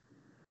picked him,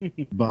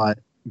 but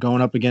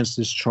going up against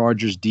this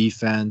Chargers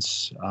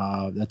defense,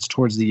 that's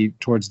towards the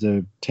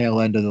tail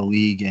end of the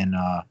league and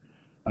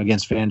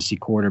against fantasy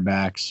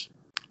quarterbacks,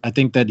 I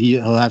think that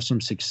he'll have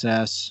some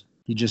success.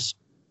 He just,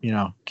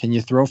 can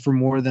you throw for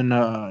more than,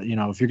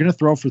 if you're going to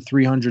throw for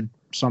 300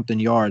 something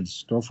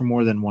yards, throw for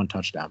more than 1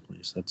 touchdown,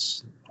 please.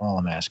 That's all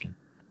I'm asking.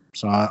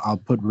 So I'll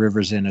put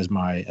Rivers in as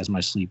my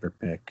sleeper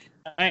pick.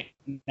 All right,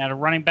 now to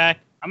running back,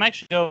 I'm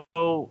actually going to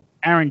go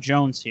Aaron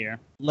Jones here.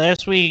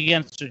 Last week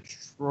against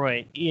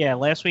Detroit,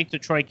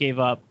 Detroit gave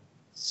up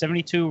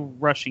 72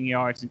 rushing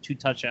yards and 2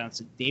 touchdowns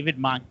to David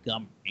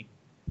Montgomery.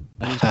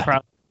 He's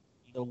probably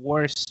the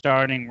worst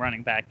starting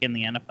running back in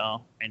the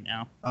NFL right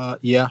now.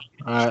 Yeah,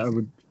 I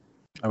would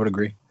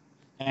agree.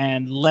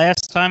 And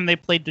last time they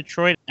played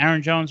Detroit,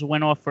 Aaron Jones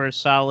went off for a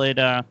solid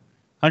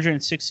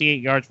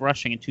 168 yards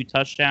rushing and 2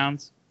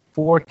 touchdowns,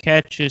 4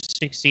 catches,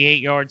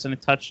 68 yards and a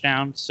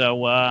touchdown.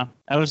 So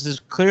that was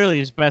clearly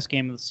his best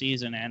game of the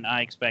season, and I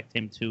expect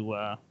him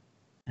to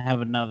have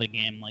another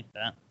game like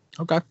that.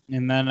 Okay.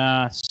 And then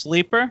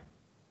sleeper,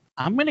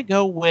 I'm going to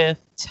go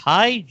with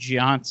Ty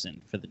Johnson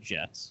for the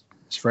Jets.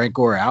 Is Frank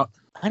Gore out?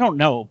 I don't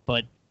know,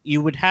 but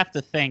you would have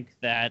to think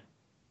that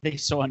they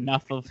saw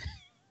enough of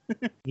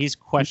he's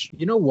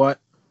questionable. You know what?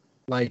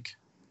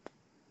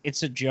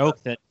 It's a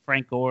joke that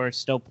Frank Gore is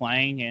still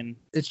playing, and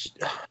it's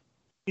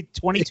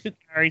 22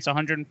 carries,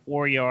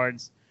 104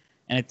 yards,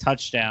 and a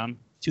touchdown,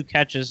 2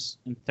 catches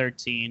and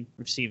 13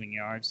 receiving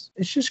yards.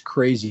 It's just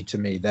crazy to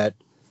me that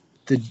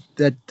the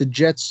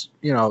Jets,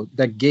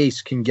 that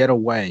Gase can get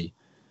away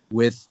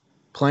with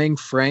playing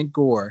Frank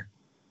Gore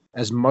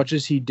as much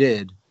as he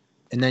did,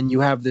 and then you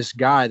have this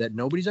guy that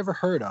nobody's ever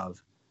heard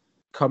of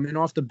come in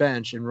off the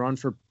bench and run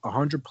for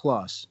 100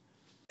 plus,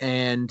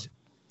 and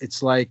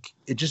it's like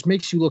it just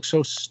makes you look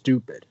so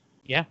stupid.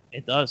 Yeah,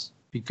 it does.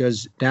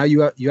 Because now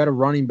you had a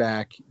running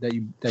back that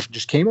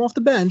just came off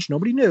the bench,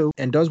 nobody knew,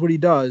 and does what he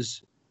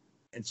does.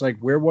 It's like,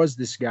 where was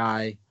this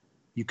guy?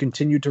 You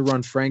continue to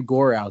run Frank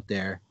Gore out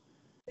there,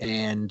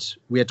 and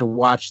we had to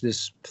watch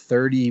this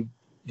 30.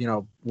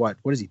 What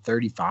is he?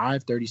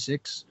 35,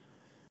 36?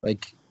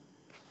 Like,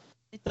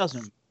 it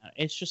doesn't.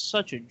 It's just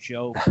such a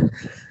joke.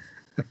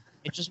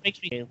 it just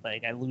makes me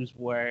like I lose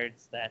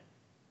words. That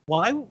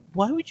why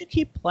would you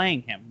keep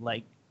playing him?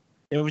 Like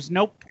there was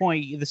no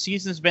point. The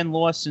season's been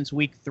lost since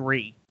week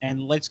 3,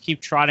 and let's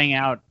keep trotting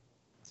out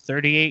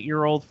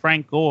 38-year-old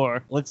Frank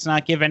Gore. Let's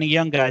not give any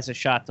young guys a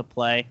shot to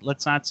play.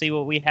 Let's not see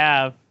what we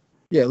have.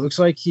 Yeah, it looks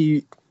like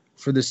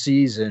for the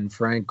season,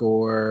 Frank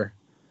Gore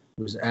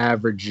was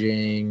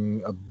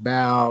averaging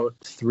about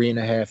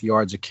 3.5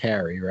 yards a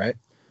carry, right?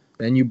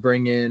 Then you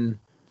bring in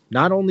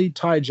not only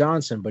Ty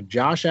Johnson, but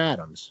Josh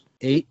Adams,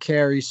 8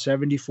 carries,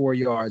 74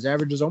 yards,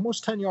 averages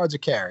almost 10 yards a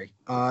carry.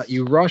 I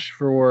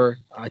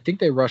think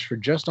they rushed for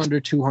just under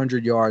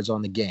 200 yards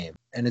on the game.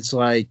 And it's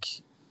like,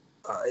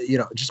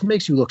 it just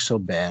makes you look so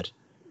bad.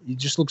 It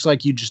just looks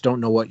like you just don't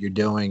know what you're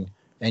doing.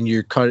 And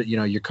you're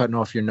cutting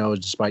off your nose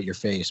despite your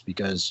face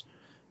because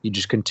you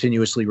just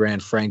continuously ran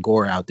Frank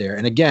Gore out there.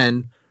 And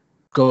again,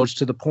 goes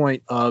to the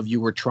point of you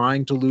were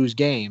trying to lose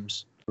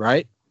games,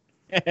 right?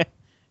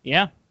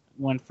 Yeah.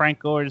 When Frank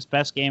Gore's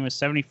best game is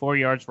 74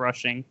 yards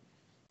rushing,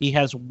 he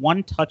has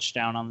 1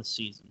 touchdown on the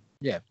season.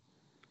 Yeah.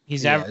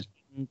 He's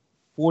averaging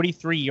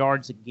 43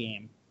 yards a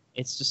game.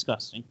 It's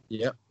disgusting.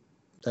 Yep.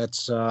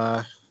 That's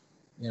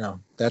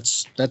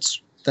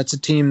that's a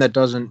team that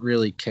doesn't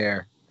really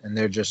care, and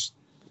they're just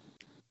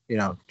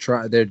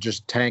they're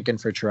just tanking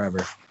for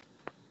Trevor,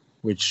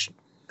 which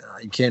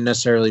you can't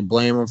necessarily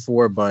blame them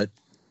for, but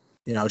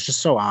it's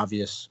just so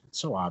obvious. It's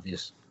so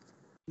obvious.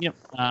 Yep.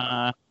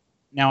 Now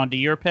onto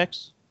your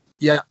picks.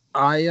 Yeah,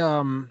 I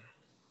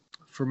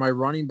for my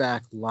running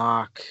back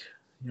lock,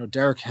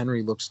 Derrick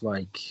Henry looks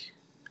like you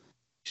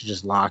should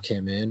just lock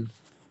him in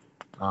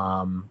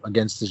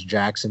against this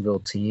Jacksonville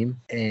team,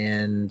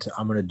 and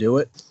I'm going to do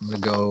it. I'm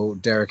going to go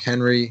Derrick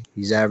Henry.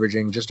 He's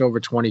averaging just over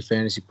 20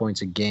 fantasy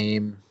points a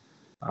game.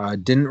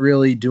 Didn't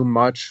really do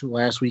much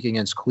last week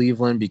against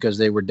Cleveland because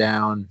they were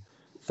down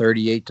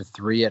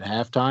 38-3 at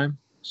halftime,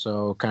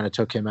 so kind of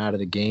took him out of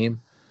the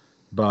game.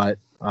 But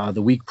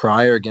the week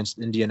prior against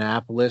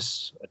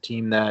Indianapolis, a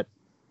team that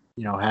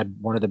had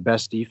one of the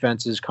best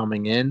defenses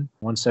coming in,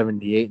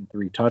 178 and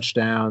 3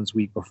 touchdowns.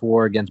 Week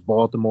before against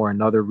Baltimore,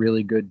 another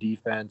really good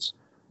defense,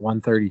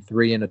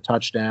 133 and a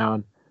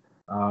touchdown.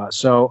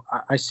 So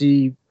I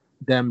see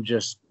them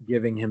just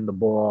giving him the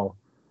ball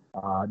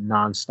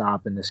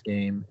nonstop in this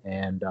game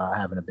and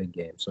having a big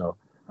game. So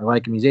I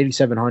like him. He's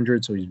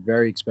 8,700, so he's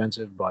very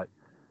expensive, but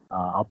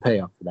I'll pay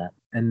up for that.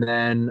 And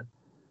then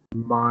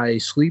my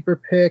sleeper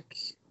pick,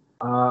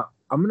 I'm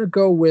going to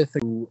go with,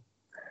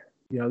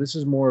 this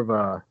is more of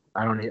a,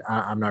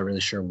 I'm not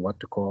really sure what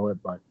to call it,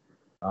 but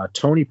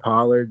Tony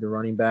Pollard, the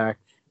running back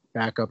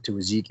up to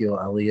Ezekiel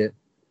Elliott.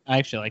 I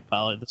actually like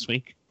Pollard this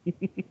week.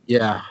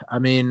 Yeah, I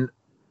mean,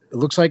 it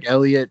looks like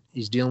Elliott,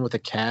 he's dealing with a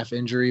calf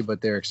injury,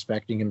 but they're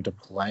expecting him to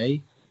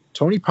play.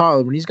 Tony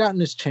Pollard, when he's gotten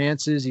his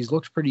chances, he's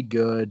looked pretty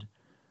good.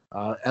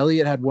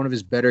 Elliott had one of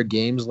his better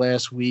games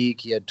last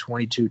week. He had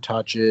 22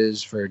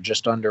 touches for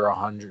just under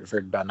 100 for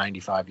about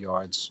 95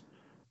 yards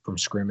from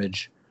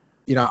scrimmage.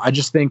 I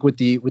just think with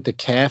the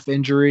calf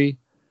injury,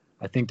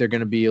 I think they're going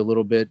to be a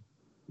little bit,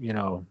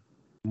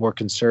 more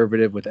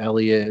conservative with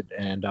Elliott,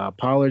 and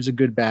Pollard's a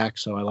good back,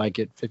 so I like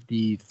it.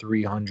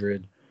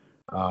 5,300.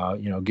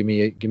 Give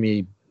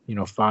me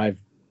 5,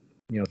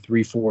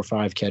 3, 4,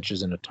 5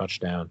 catches and a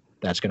touchdown.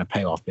 That's going to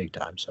pay off big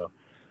time. So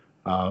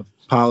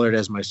Pollard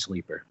as my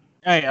sleeper.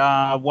 All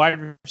right,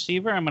 wide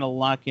receiver, I'm going to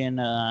lock in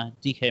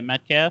DK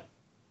Metcalf.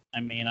 I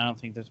mean, I don't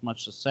think there's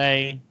much to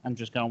say. I'm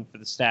just going for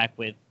the stack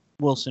with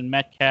Wilson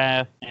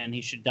Metcalf, and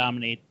he should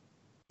dominate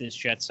this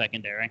Jets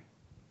secondary,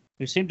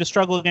 who seem to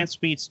struggle against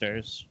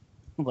speedsters,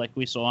 like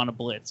we saw on a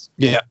blitz.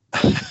 Yeah.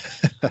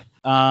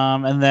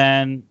 And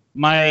then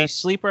my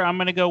sleeper, I'm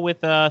going to go with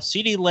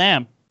CeeDee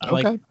Lamb. I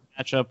like the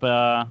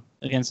matchup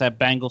against that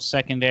Bengals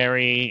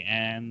secondary,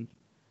 and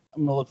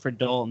I'm going to look for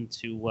Dalton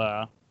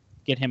to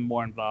get him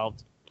more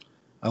involved.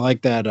 I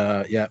like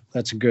that. Yeah,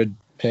 that's a good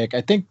pick.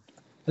 I think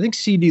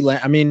CeeDee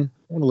Lamb, I mean,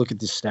 I want to look at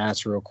the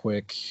stats real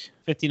quick.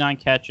 59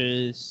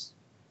 catches,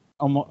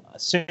 almost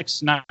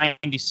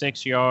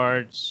 696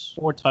 yards,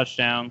 4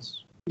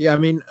 touchdowns. Yeah, I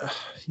mean,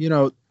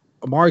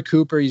 Amari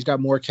Cooper, he's got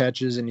more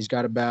catches and he's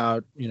got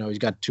about, he's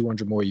got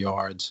 200 more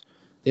yards.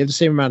 They have the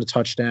same amount of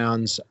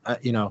touchdowns.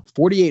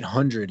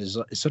 4,800 is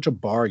such a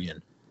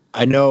bargain.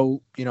 I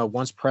know,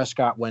 once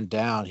Prescott went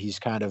down, he's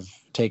kind of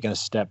taken a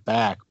step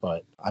back,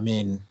 but I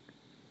mean,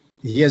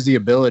 he has the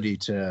ability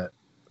to,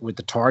 with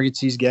the targets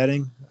he's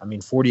getting. I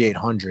mean,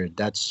 4,800.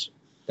 That's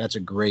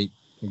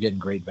you're getting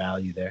great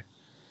value there.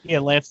 Yeah,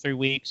 last 3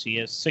 weeks he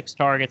has 6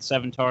 targets,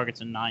 7 targets,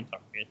 and 9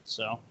 targets.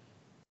 So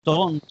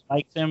Dalton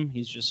likes him.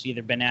 He's just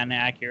either been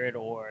inaccurate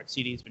or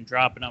CD's been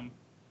dropping him.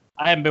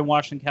 I haven't been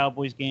watching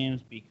Cowboys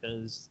games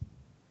because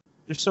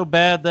they're so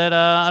bad that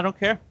I don't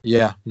care.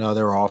 Yeah, no,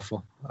 they're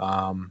awful.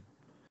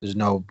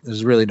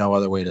 There's really no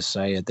other way to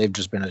say it. They've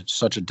just been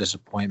such a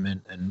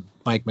disappointment, and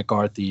Mike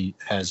McCarthy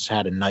has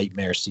had a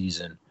nightmare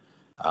season.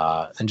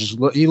 And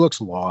he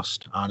looks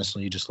lost.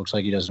 Honestly, he just looks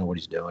like he doesn't know what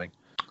he's doing.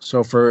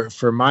 So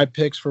for my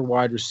picks for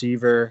wide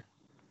receiver,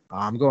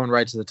 I'm going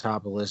right to the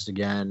top of the list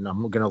again.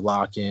 I'm going to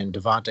lock in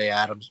Devontae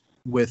Adams.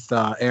 with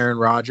Aaron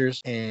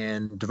Rodgers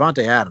and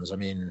Devontae Adams. I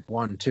mean,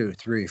 1, 2,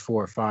 3,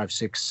 4, 5,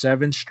 6,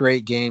 7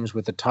 straight games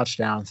with a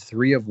touchdown,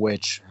 3 of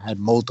which had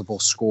multiple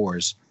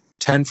scores.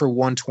 10 for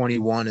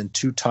 121 and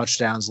 2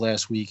 touchdowns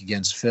last week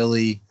against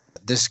Philly.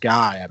 This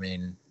guy, I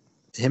mean,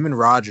 him and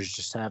Rodgers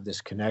just have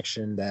this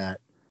connection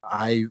that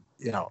I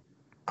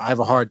have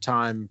a hard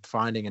time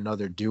finding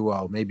another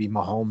duo, maybe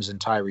Mahomes and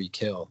Tyreek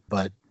Hill.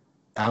 But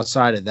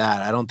outside of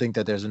that, I don't think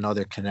that there's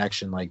another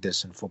connection like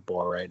this in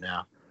football right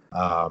now.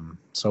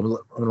 So I'm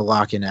going to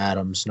lock in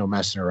Adams, no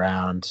messing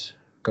around.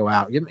 Go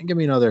out, give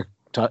me another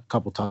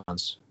couple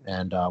tons,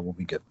 and we'll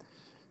be good.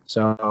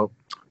 So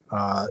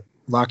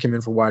lock him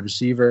in for wide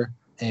receiver.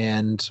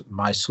 And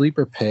my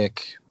sleeper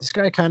pick, this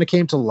guy kind of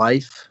came to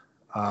life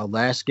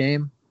last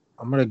game.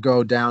 I'm going to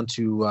go down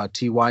to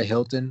T.Y.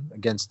 Hilton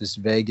against this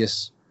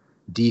Vegas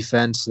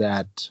defense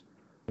that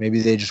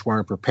maybe they just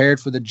weren't prepared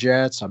for the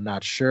Jets. I'm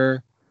not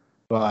sure.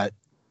 But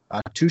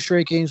 2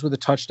 straight games with a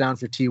touchdown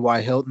for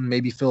T.Y. Hilton.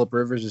 Maybe Phillip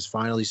Rivers is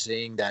finally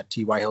seeing that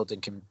T.Y.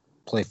 Hilton can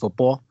play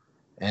football.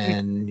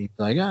 And he's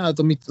like, let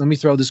me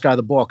throw this guy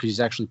the ball because he's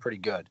actually pretty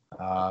good.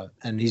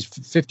 And he's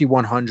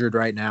 5,100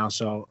 right now.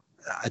 So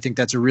I think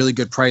that's a really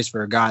good price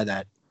for a guy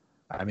that,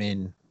 I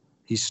mean,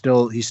 he's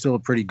still a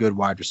pretty good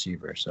wide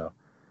receiver. So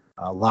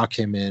lock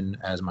him in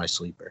as my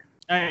sleeper.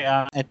 All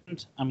right,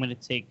 I'm going to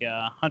take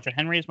Hunter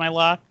Henry as my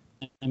lock.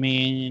 I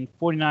mean,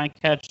 49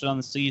 catches on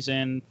the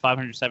season,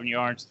 507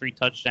 yards, 3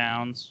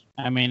 touchdowns.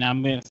 I mean,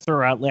 I'm going to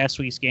throw out last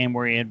week's game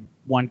where he had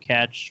 1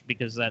 catch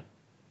because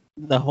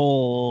the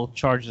whole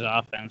Chargers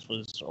offense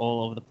was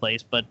all over the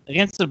place. But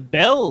against the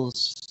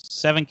Bills,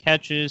 7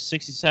 catches,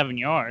 67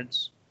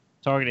 yards,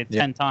 targeted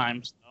 10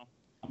 times. So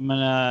I'm going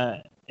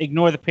to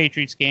ignore the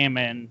Patriots game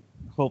and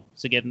hope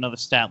to get another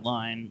stat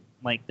line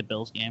like the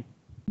Bills game.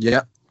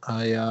 Yeah,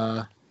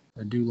 I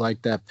do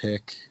like that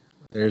pick.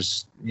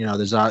 There's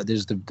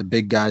the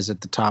big guys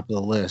at the top of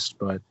the list,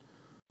 but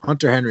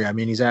Hunter Henry, I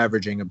mean, he's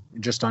averaging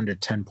just under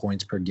 10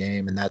 points per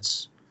game, and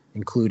that's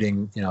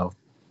including,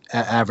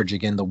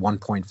 averaging in the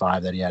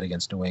 1.5 that he had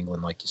against New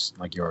England, like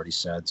you already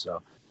said.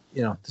 So,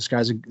 this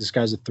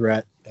guy's a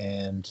threat.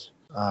 And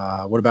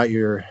what about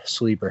your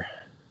sleeper?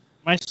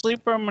 My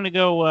sleeper, I'm going to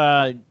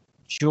go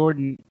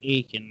Jordan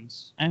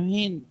Akins. I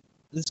mean,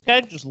 this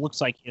guy just looks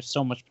like he has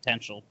so much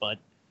potential, but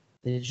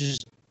they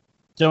just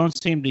don't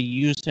seem to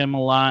use him a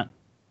lot.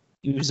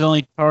 He was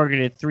only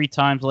targeted 3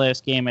 times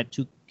last game at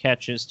 2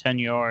 catches, 10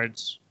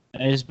 yards.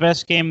 His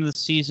best game of the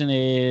season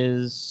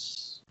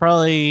is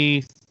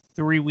probably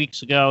 3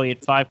 weeks ago. He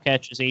had 5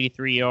 catches,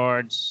 83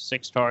 yards,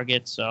 6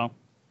 targets. So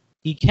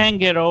he can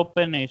get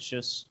open. It's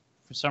just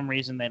for some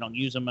reason they don't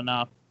use him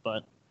enough.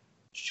 But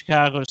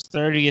Chicago's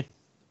 30th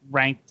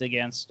ranked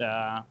against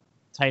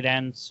tight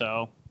end.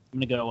 So I'm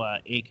going to go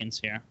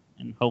Akins here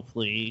and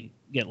hopefully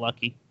get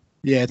lucky.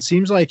 Yeah, it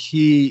seems like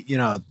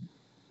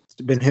it's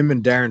been him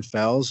and Darren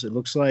Fells. It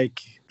looks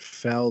like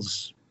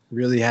Fells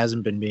really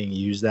hasn't been being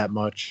used that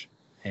much.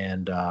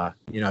 And,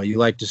 you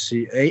like to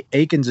see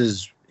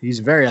Akins he's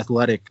a very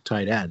athletic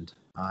tight end.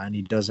 And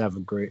he does have a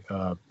great,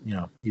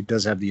 he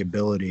does have the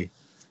ability.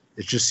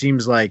 It just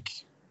seems like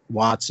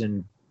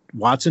Watson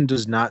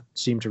does not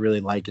seem to really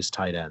like his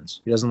tight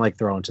ends. He doesn't like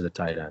throwing to the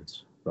tight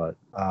ends. But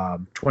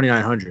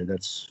 2,900,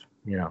 that's,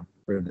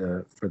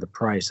 for the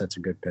price, that's a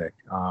good pick.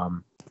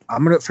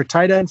 I'm going to, for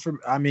tight end,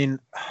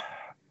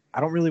 I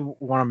don't really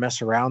want to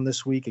mess around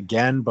this week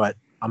again, but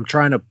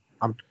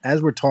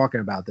as we're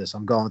talking about this,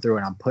 I'm going through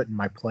and I'm putting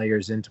my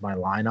players into my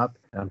lineup.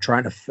 And I'm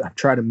trying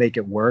to make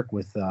it work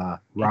with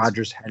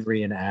Rodgers,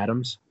 Henry, and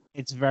Adams.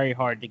 It's very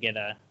hard to get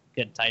a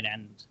good tight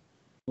end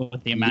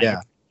with the amount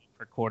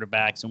for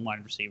quarterbacks and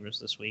wide receivers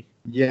this week.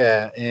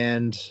 Yeah,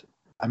 and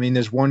I mean,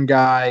 there's one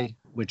guy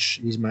which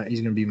he's going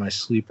to be my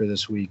sleeper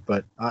this week,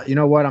 but you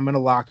know what? I'm going to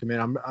lock him in.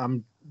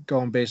 I'm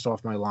going based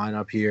off my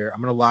lineup here.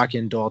 I'm going to lock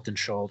in Dalton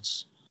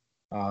Schultz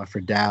for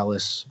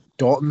Dallas.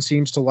 Dalton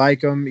seems to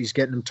like him. He's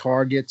getting him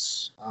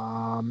targets.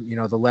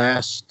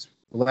 The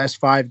last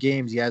 5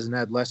 games, he hasn't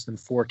had less than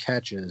 4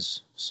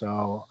 catches.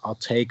 So I'll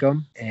take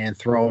him and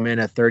throw him in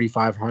at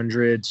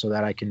 3,500 so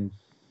that I can,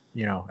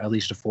 at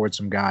least afford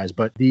some guys.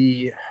 But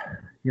I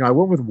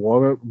went with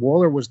Waller.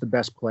 Waller was the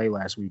best play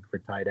last week for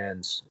tight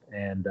ends.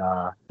 And,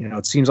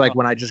 it seems like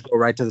when I just go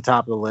right to the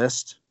top of the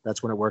list,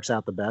 that's when it works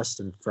out the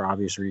best, and for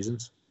obvious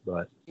reasons.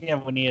 But yeah,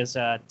 when he has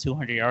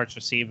 200 yards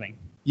receiving.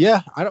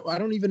 Yeah, I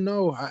don't even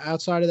know.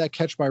 Outside of that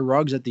catch by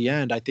Ruggs at the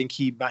end, I think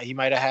he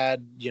might have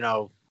had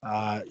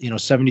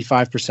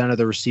 75% of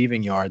the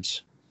receiving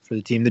yards for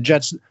the team. The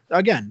Jets,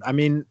 again, I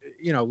mean,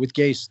 with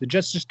Gase, the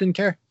Jets just didn't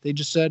care. They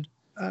just said,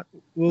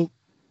 we'll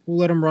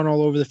let him run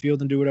all over the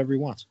field and do whatever he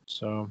wants.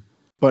 So,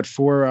 but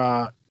for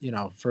a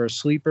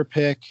sleeper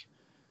pick,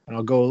 and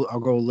I'll go a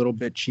little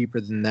bit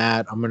cheaper than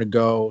that. I'm gonna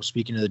go.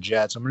 Speaking of the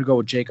Jets, I'm gonna go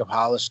with Jacob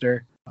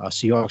Hollister,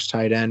 Seahawks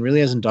tight end. Really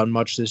hasn't done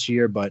much this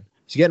year, but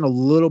he's getting a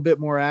little bit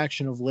more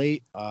action of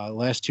late.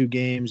 Last 2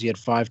 games, he had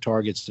 5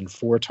 targets and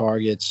 4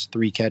 targets,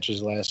 3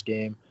 catches last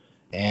game.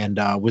 And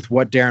with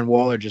what Darren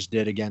Waller just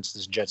did against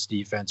this Jets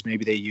defense,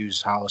 maybe they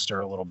use Hollister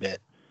a little bit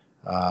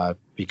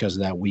because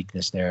of that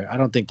weakness there. I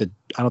don't think they're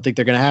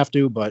going to have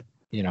to, but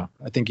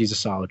I think he's a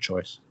solid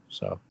choice.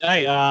 So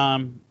hey,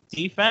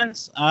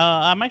 defense.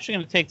 I'm actually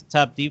going to take the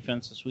top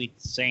defense this week,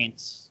 the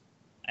Saints.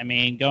 I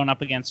mean, going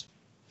up against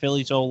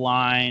Philly's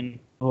O-line,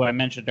 who I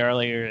mentioned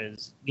earlier,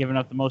 is giving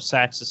up the most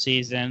sacks this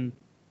season,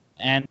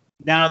 and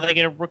now they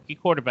get a rookie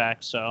quarterback,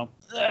 so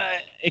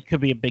it could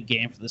be a big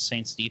game for the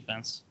Saints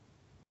defense.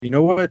 You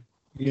know what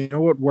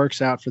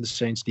works out for the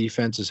Saints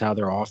defense is how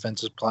their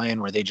offense is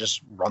playing, where they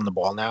just run the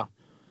ball now,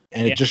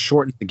 and it just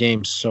shortens the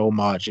game so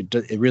much.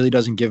 It really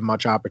doesn't give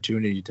much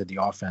opportunity to the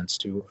offense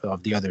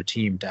of the other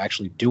team to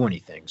actually do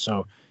anything.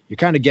 So you're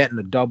kind of getting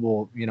a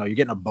double. You're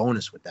getting a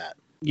bonus with that.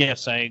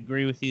 Yes, I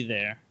agree with you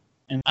there.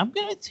 And I'm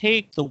going to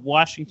take the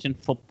Washington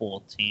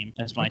football team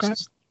as my. Okay.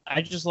 I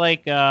just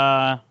like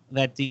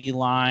that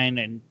D-line,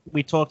 and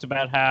we talked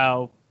about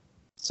how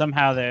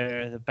somehow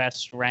they're the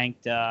best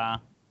ranked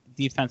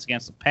defense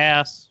against the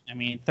pass. I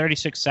mean,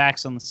 36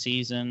 sacks on the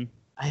season.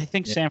 I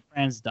think San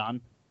Fran's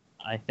done.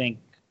 I think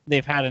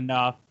they've had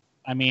enough.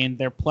 I mean,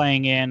 they're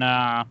playing in,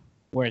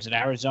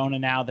 Arizona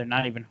now. They're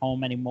not even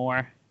home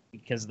anymore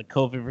because of the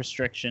COVID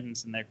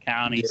restrictions in their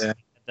counties. Yeah.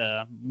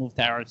 To move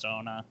to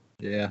Arizona.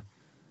 Yeah.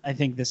 I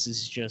think this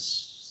is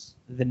just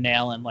the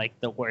nail in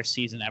the worst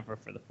season ever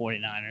for the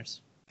 49ers.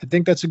 I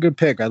think that's a good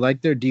pick. I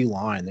like their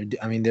D-line.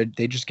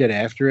 They just get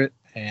after it.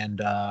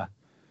 And like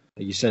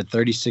you said,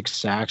 36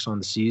 sacks on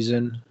the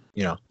season.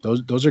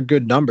 Those are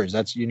good numbers.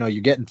 That's, you're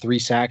getting 3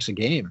 sacks a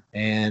game.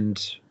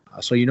 And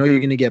so you're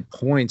going to get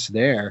points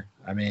there.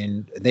 I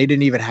mean, they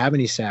didn't even have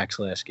any sacks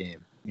last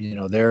game.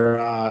 They're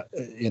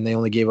and they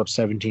only gave up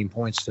 17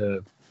 points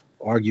to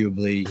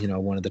arguably,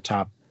 one of the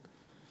top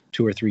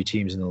 2 or 3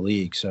 teams in the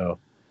league. So,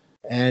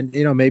 and,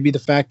 maybe the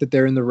fact that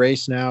they're in the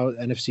race now,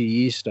 NFC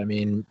East, I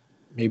mean,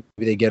 maybe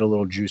they get a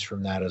little juice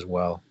from that as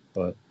well.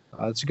 But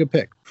it's a good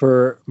pick.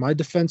 For my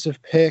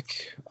defensive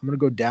pick, I'm going to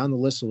go down the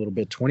list a little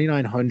bit.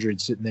 2,900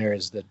 sitting there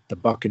is the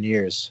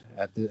Buccaneers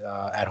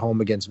at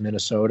home against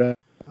Minnesota.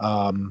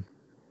 I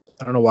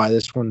don't know why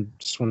this one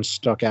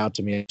stuck out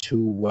to me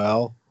too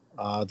well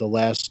the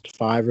last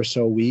 5 or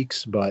so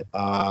weeks, but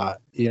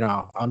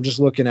I'm just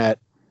looking at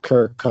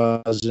Kirk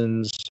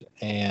Cousins,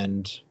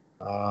 and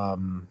I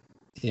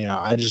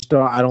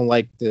don't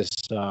like this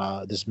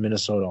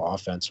Minnesota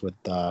offense with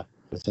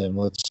him.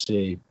 Let's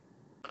see.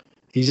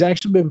 He's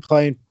actually been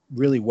playing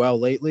really well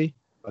lately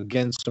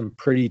against some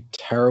pretty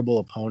terrible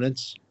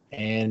opponents,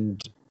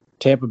 and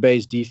Tampa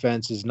Bay's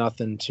defense is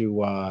nothing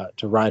to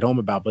write home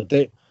about. But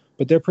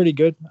they're pretty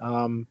good.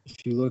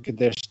 If you look at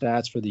their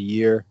stats for the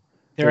year,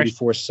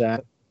 34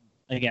 sacks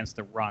against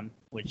the run,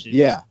 which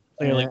is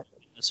clearly what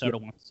Minnesota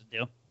wants to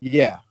do.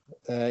 Yeah,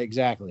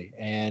 exactly.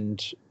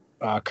 And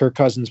Kirk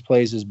Cousins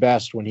plays his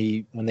best when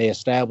they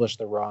establish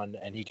the run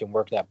and he can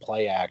work that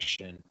play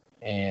action.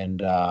 And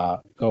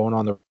going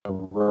on the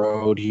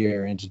road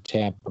here into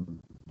Tampa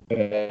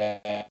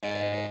Bay,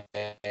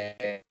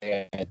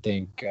 I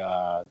think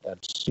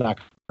that's not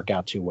going to work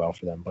out too well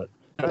for them. But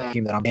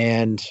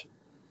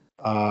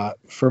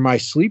for my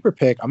sleeper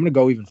pick, I'm going to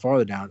go even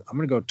farther down. I'm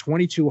going to go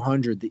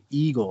 2,200. The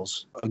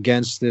Eagles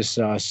against this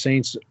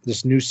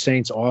new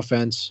Saints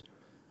offense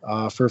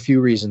for a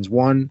few reasons.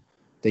 One,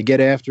 they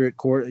get after it.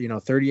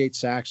 38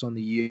 sacks on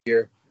the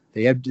year.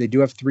 They do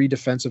have 3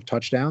 defensive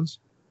touchdowns,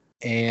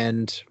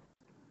 and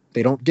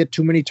they don't get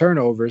too many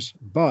turnovers.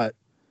 But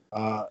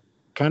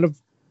kind of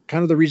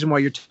the reason why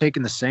you're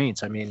taking the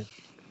Saints. I mean,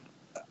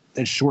 it's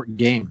a short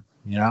game.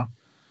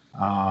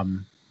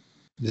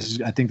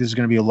 I think this is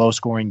going to be a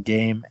low-scoring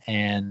game,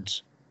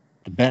 and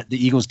the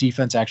Eagles'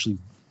 defense actually,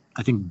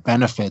 I think,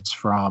 benefits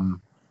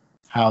from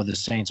how the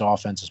Saints'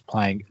 offense is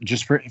playing,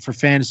 just for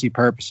fantasy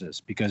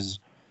purposes, because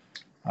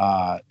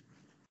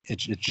it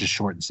just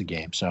shortens the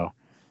game. So,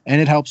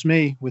 and it helps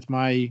me with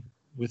my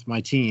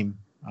team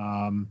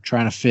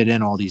trying to fit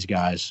in all these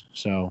guys.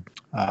 So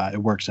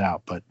it works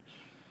out. But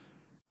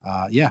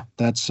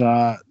that's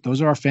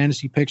those are our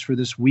fantasy picks for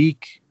this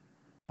week.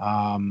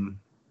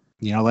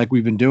 Like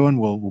we've been doing,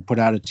 we'll put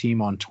out a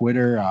team on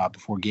Twitter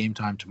before game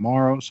time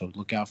tomorrow, so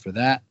look out for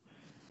that.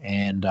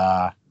 And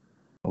a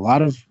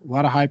lot of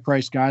high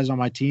priced guys on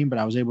my team, but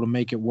I was able to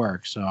make it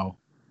work. So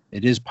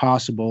it is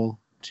possible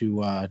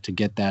to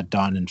get that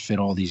done and fit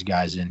all these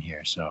guys in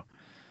here. So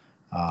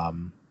all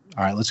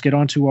right, let's get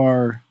on to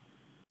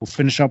we'll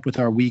finish up with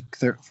our week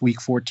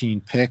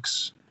 14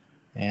 picks.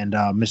 And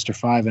Mr.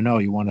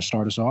 5-0, you want to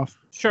start us off?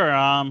 Sure.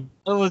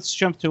 Let's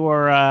jump to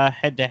our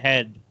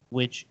head-to-head,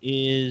 which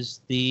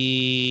is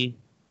the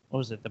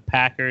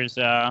Packers.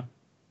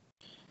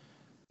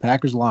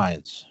 Packers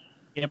Lions.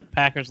 Yep,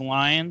 Packers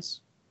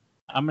Lions.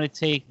 I'm going to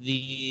take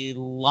the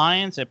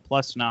Lions at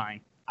 +9.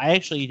 I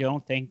actually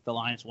don't think the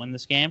Lions win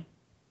this game,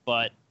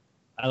 but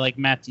I like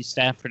Matthew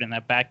Stafford in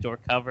that backdoor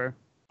cover.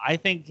 I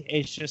think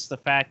it's just the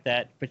fact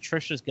that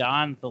Patricia's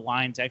gone. The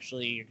Lions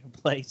actually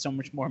play so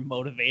much more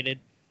motivated,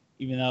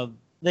 even though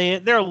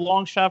they're a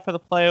long shot for the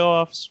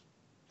playoffs.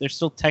 They're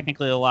still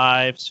technically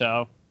alive,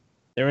 so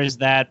there is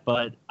that.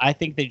 But I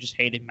think they just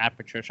hated Matt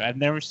Patricia. I've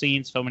never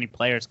seen so many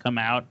players come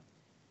out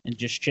and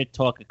just shit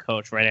talk a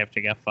coach right after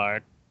he got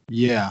fired.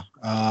 Yeah.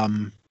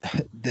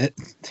 That,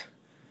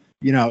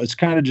 it's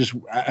kind of just,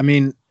 I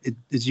mean,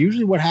 it's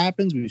usually what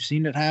happens. We've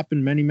seen it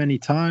happen many, many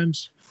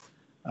times.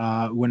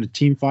 When a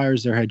team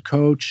fires their head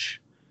coach,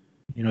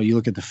 you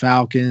look at the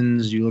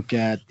Falcons, you look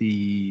at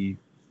the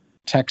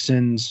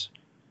Texans,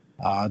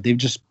 they've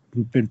just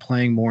been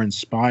playing more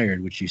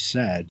inspired, which you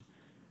said,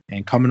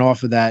 and coming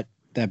off of that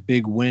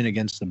big win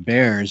against the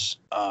Bears,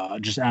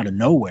 just out of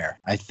nowhere.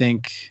 I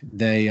think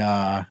they,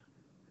 I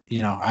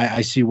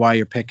see why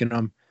you're picking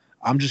them.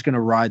 I'm just going to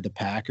ride the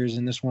Packers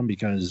in this one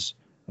because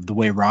of the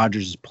way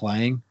Rodgers is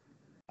playing.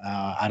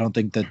 I don't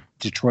think that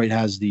Detroit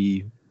has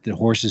the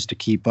horses to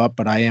keep up,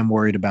 but I am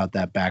worried about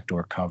that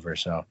backdoor cover.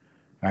 So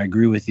I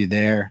agree with you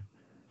there.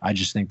 I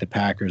just think the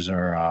Packers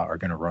are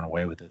going to run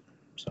away with it.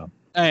 So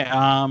Hey,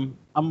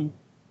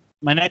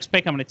 my next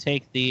pick. I'm going to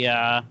take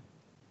the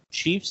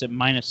Chiefs at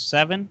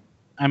 -7.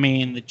 I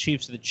mean, the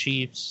Chiefs are the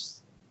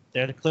Chiefs.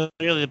 They're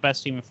clearly the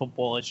best team in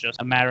football. It's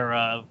just a matter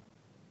of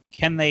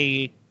can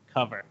they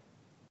cover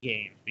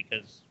games,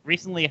 because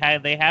recently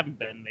they haven't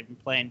been. They've been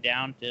playing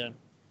down to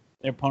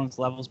their opponents'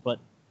 levels, but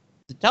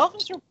the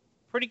Dolphins are a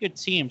pretty good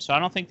team, so I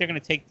don't think they're going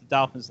to take the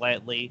Dolphins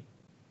lightly,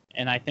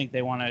 and I think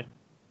they want to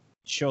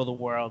show the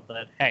world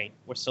that, hey,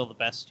 we're still the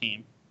best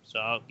team.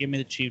 So give me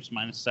the Chiefs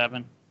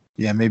 -7.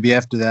 yeah, maybe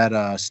after that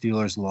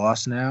Steelers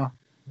loss now,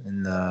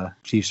 and the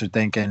Chiefs are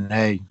thinking,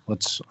 hey,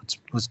 let's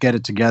get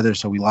it together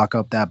so we lock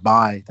up that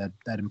bye,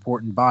 that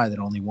important bye that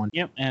only one.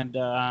 Yep, and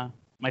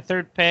my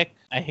third pick,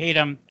 I hate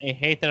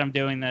that I'm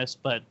doing this,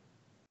 but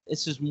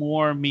this is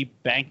more me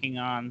banking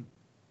on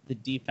the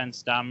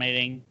defense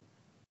dominating.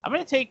 I'm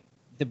going to take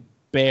the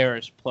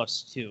Bears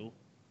 +2.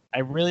 I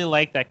really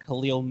like that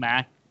Khalil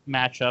Mack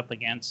matchup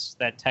against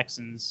that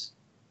Texans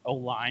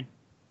O-line,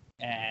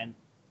 and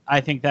I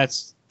think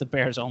that's the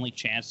Bears' only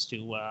chance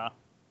to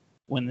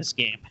win this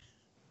game.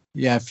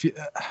 Yeah, I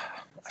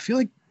feel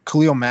like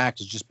Khalil Mack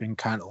has just been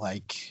kind of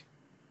like,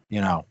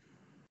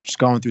 just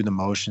going through the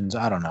motions.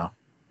 I don't know.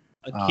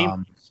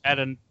 Akeem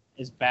Adams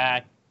is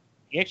back.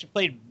 He actually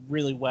played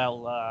really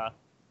well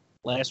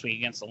last week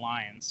against the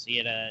Lions.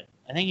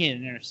 I think he had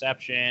an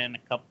interception, a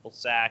couple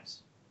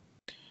sacks.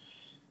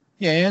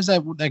 Yeah, he has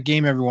that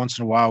game every once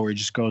in a while where he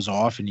just goes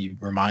off and he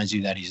reminds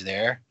you that he's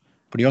there.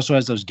 But he also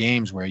has those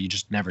games where you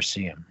just never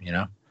see him,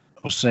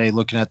 I'll say,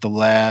 looking at the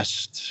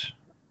last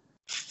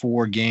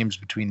 4 games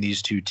between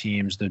these two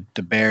teams, the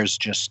Bears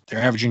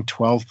they're averaging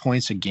 12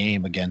 points a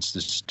game against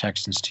this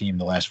Texans team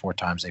the last 4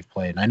 times they've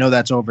played. And I know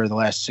that's over the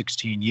last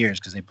 16 years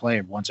because they play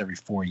it once every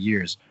 4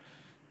 years.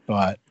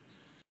 But,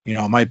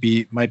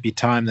 it might be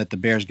time that the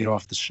Bears get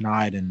off the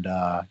schneid and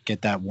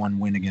get that one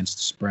win against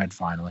the spread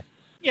finally.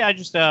 Yeah,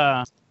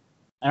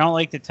 I don't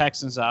like the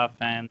Texans'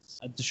 offense.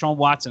 Deshaun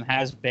Watson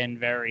has been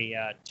very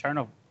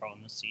turnover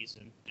prone this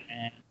season,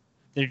 and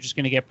they're just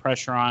going to get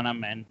pressure on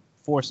him and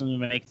force him to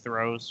make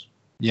throws.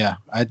 Yeah,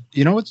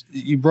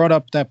 you brought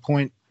up that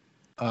point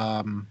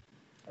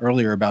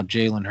earlier about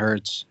Jalen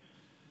Hurts,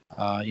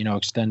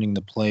 extending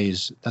the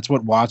plays. That's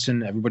what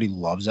Watson, everybody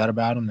loves that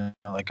about him. They're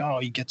like, oh,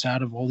 he gets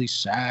out of all these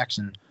sacks,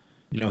 and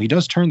he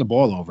does turn the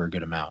ball over a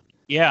good amount.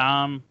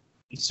 Yeah,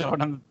 you saw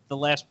it on the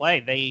last play.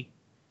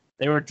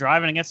 They were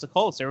driving against the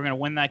Colts. They were going to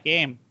win that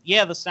game.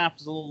 Yeah, the snap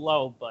was a little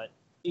low, but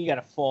you got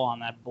to fall on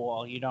that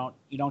ball. You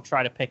don't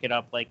try to pick it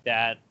up like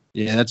that.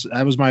 Yeah,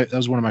 that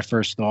was one of my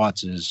first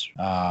thoughts. Is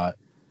I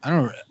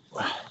don't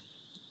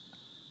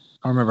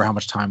remember how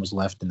much time was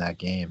left in that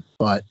game,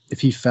 but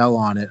if he fell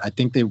on it, I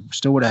think they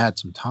still would have had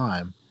some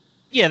time.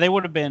 Yeah, they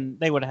would have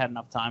had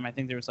enough time. I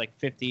think there was like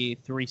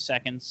 53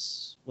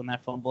 seconds when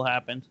that fumble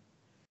happened.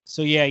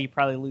 So yeah, you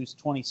probably lose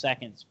 20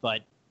 seconds,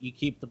 but you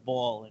keep the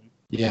ball and.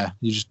 Yeah,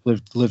 you just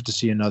live to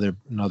see another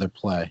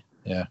play.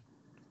 Yeah.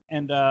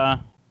 And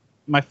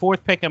my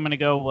fourth pick, I'm going to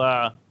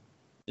go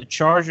the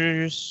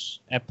Chargers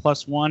at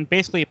 +1.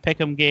 Basically a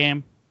pick'em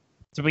game.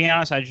 To be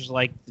honest, I just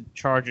like the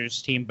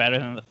Chargers team better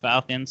than the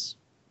Falcons.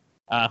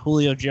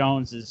 Julio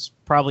Jones is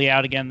probably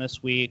out again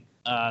this week.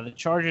 The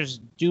Chargers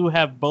do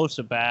have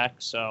Bosa back,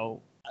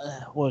 so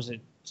what was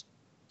it?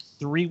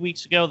 3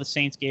 weeks ago, the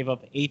Saints gave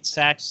up 8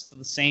 sacks to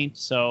the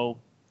Saints, so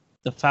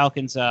the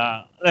Falcons'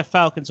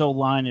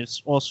 O-line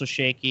is also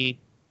shaky,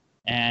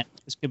 and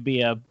this could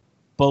be a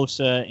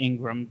Bosa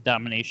Ingram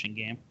domination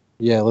game.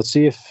 Yeah, let's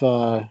see if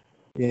the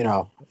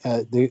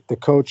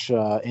coach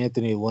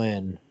Anthony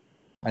Lynn.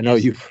 I know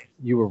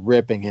you were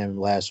ripping him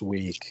last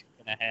week.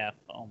 And a half.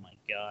 Oh my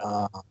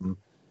God.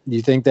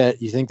 You think that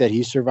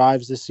he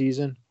survives this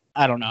season?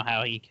 I don't know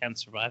how he can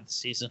survive the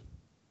season.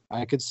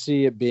 I could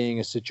see it being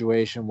a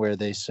situation where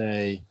they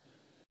say,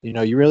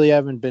 you really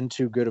haven't been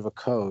too good of a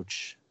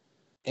coach.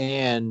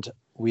 And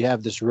we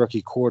have this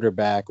rookie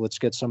quarterback. Let's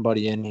get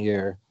somebody in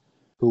here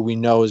who we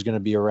know is going to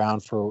be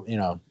around for,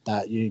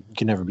 that you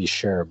can never be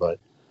sure. But,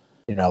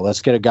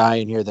 let's get a guy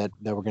in here that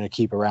we're going to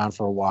keep around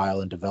for a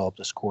while and develop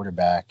this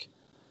quarterback.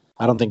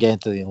 I don't think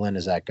Anthony Lynn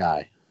is that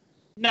guy.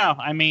 No,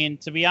 I mean,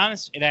 to be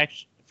honest,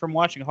 from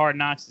watching Hard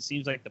Knocks, it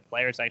seems like the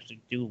players actually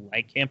do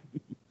like him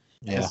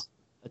as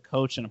a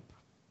coach and a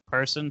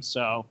person.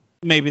 So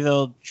maybe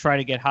they'll try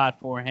to get hot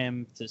for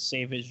him to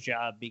save his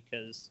job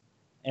because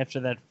after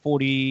that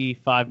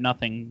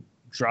 45-0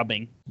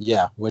 drubbing.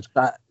 Yeah, which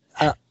I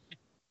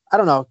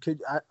don't know.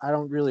 I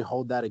don't really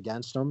hold that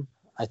against him.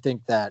 I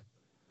think that.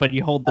 But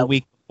you hold the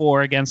week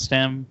before against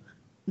him.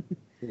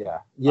 Yeah.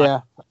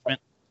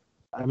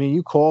 I mean,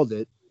 you called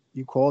it.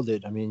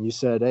 I mean, you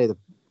said, hey, the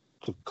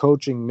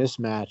coaching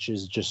mismatch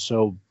is just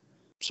so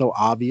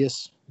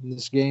obvious in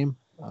this game,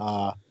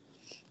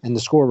 and the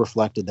score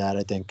reflected that,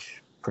 I think,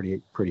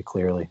 pretty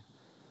clearly.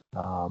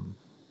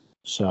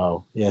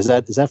 So yeah, is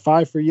that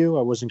 5 for you?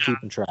 I wasn't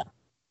keeping track.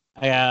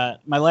 My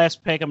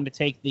last pick, I'm going to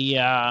take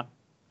the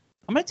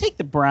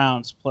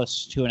Browns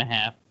plus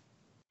 2.5.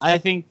 I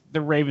think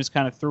the Ravens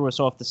kind of threw us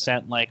off the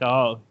scent, like,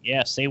 oh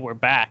yeah, say we're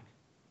back.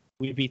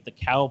 We beat the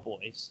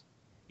Cowboys,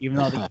 even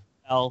though the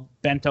NFL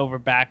bent over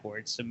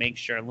backwards to make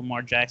sure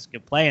Lamar Jackson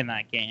could play in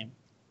that game.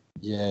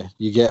 Yeah,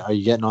 are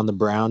you getting on the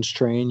Browns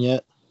train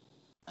yet?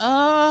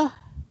 I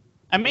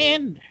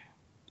mean,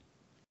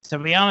 to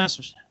be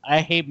honest,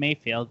 I hate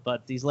Mayfield,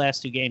 but these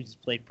last 2 games he's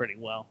played pretty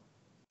well.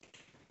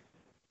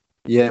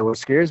 Yeah, what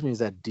scares me is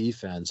that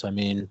defense. I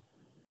mean,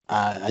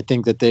 I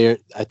think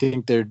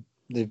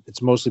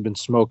it's mostly been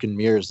smoke and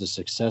mirrors, the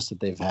success that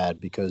they've had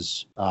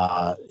because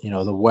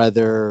the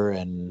weather,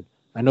 and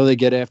I know they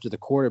get after the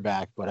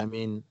quarterback, but I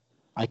mean,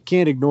 I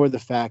can't ignore the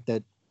fact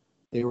that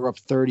they were up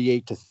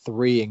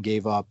 38-3 and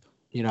gave up,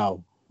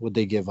 would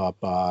they give up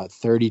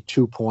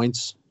 32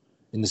 points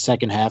in the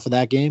second half of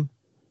that game?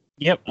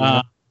 Yep.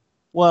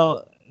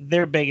 Well,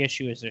 their big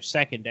issue is their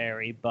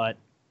secondary, but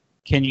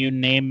can you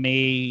name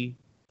me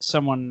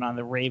someone on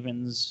the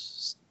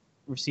Ravens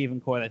receiving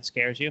core that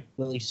scares you?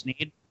 Willie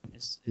Snead?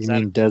 You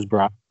mean Des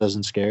Bryant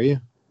doesn't scare you?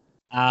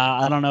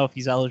 I don't know if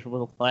he's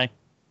eligible to play.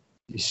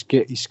 He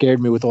scared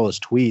me with all his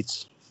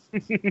tweets. I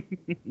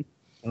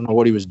don't know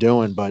what he was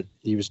doing, but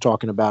he was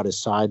talking about his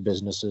side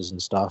businesses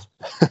and stuff.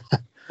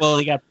 Well,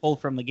 he got pulled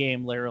from the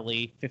game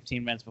literally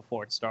 15 minutes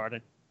before it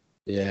started.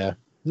 Yeah.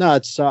 No,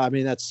 that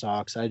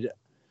sucks.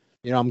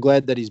 I'm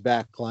glad that he's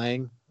back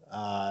playing.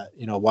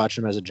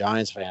 Watching him as a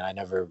Giants fan, I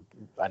never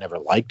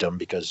liked him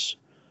because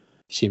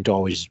he seemed to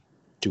always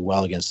do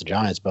well against the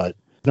Giants, but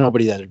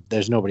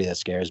there's nobody that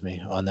scares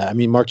me on that. I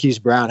mean, Marquise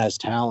Brown has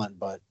talent,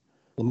 but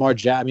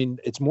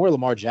it's more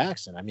Lamar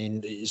Jackson. I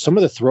mean, some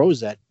of the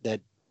throws that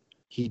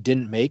he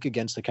didn't make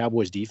against the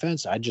Cowboys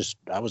defense, I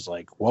was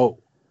like, whoa,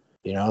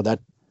 that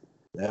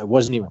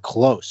wasn't even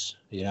close.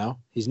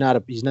 He's not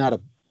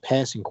a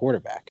passing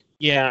quarterback.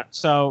 Yeah.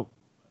 So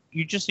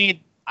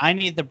I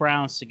need the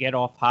Browns to get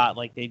off hot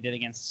like they did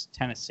against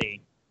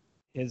Tennessee,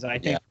 because I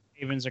think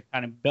the Ravens are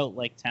kind of built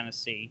like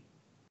Tennessee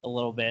a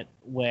little bit,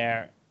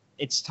 where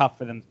it's tough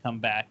for them to come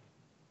back.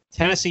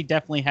 Tennessee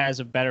definitely has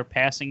a better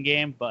passing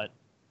game, but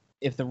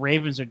if the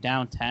Ravens are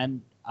down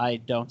 10, I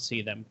don't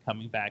see them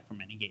coming back from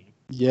any game.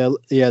 Yeah,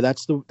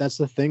 that's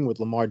the thing with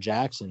Lamar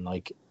Jackson.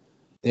 Like,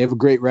 they have a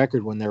great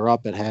record when they're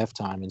up at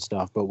halftime and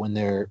stuff, but when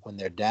they're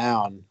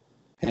down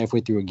halfway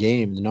through a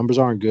game, the numbers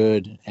aren't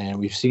good, and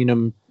we've seen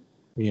them,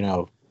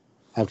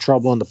 have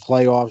trouble in the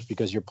playoffs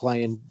because you're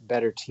playing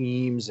better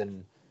teams,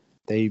 and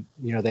they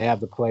have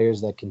the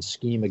players that can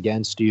scheme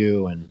against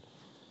you, and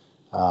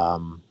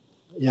I'm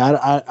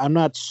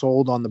not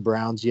sold on the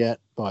Browns yet,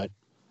 but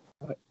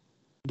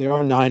they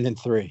are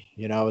 9-3.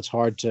 It's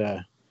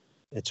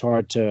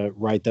hard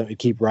to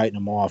keep writing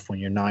them off when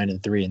you're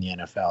 9-3 in the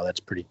NFL.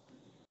 That's pretty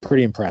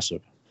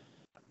impressive.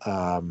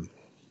 All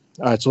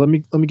right, so let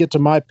me get to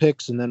my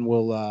picks, and then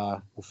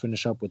we'll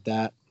finish up with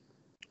that.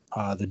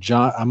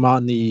 I'm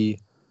on the,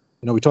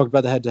 we talked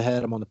about the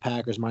head-to-head. I'm on the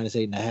Packers minus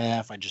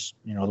 8.5. I just,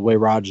 the way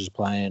Rodgers is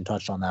playing,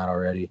 touched on that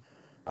already.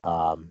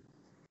 I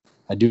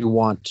do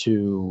want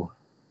to.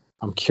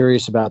 I'm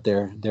curious about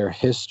their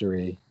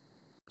history,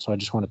 so I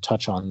just want to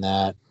touch on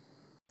that.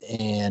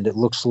 And it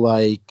looks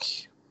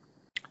like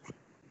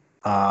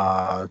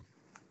the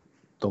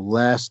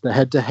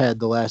head-to-head,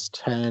 the last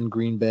 10,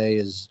 Green Bay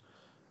is,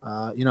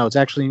 it's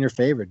actually in your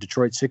favor.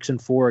 Detroit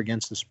 6-4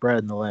 against the spread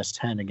in the last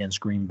 10 against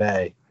Green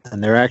Bay,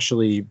 and their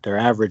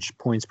average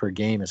points per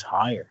game is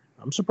higher.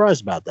 I'm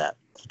surprised about that.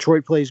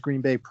 Detroit plays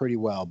Green Bay pretty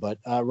well, but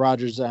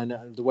Rodgers and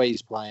the way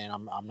he's playing,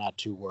 I'm not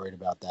too worried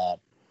about that.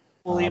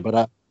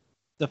 Well,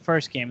 the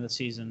first game of the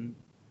season,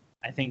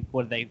 I think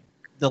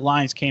the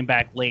Lions came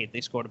back late.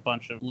 They scored a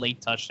bunch of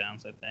late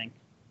touchdowns, I think.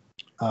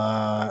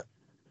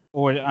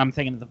 Or I'm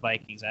thinking of the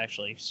Vikings,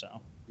 actually.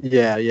 So.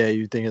 Yeah,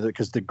 you think of it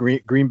because the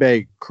Green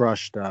Bay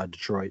crushed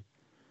Detroit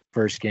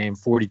first game,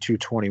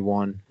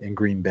 42-21 in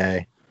Green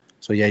Bay.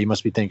 So yeah, you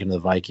must be thinking of the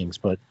Vikings.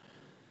 But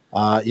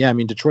I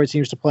mean, Detroit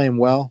seems to play him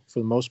well for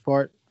the most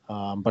part.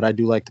 But I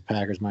do like the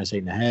Packers minus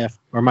 8.5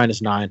 or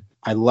minus 9.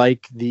 I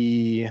like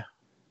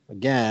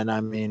again,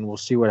 I mean, we'll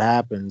see what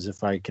happens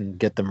if I can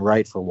get them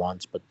right for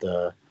once. But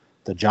the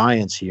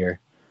Giants here,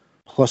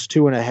 plus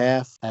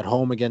 2.5 at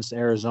home against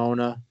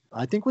Arizona.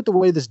 I think with the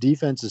way this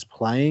defense is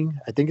playing,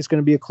 I think it's going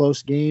to be a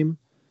close game.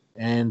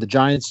 And the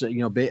Giants,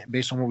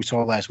 based on what we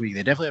saw last week,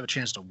 they definitely have a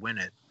chance to win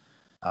it.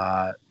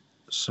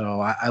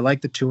 So I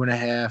like the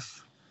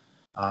 2.5.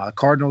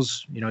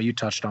 Cardinals, you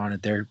touched on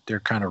it. They're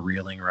kind of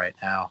reeling right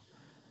now.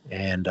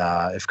 And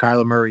if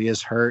Kyler Murray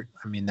is hurt,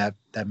 I mean that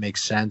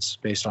makes sense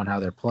based on how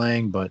they're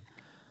playing. But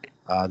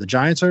the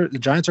Giants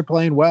are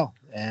playing well,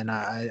 and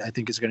I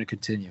think it's going to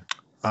continue.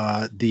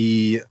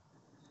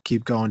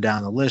 Keep going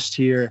down the list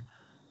here.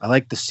 I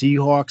like the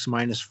Seahawks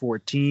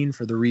 -14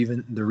 for the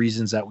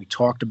reasons that we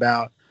talked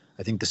about.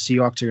 I think the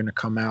Seahawks are going to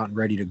come out and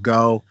ready to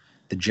go.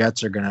 The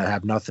Jets are going to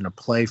have nothing to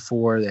play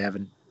for. They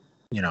haven't,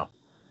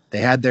 they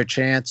had their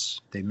chance.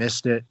 They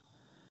missed it.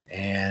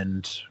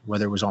 And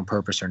whether it was on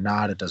purpose or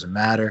not, it doesn't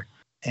matter.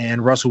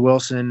 And Russell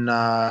Wilson,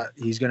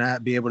 he's going to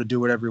be able to do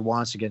whatever he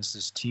wants against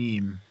this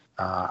team.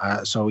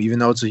 So even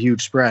though it's a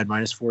huge spread,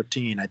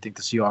 -14, I think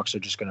the Seahawks are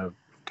just going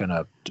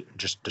to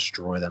just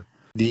destroy them.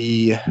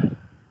 The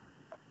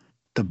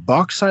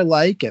Bucks I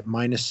like at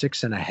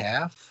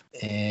 -6.5,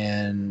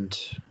 and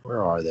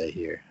where are they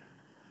here?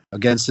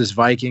 Against this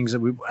Vikings,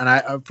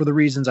 for the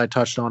reasons I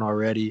touched on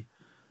already,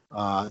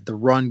 the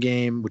run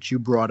game, which you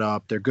brought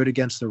up, they're good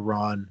against the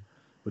run,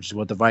 which is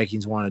what the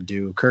Vikings want to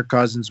do. Kirk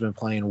Cousins has been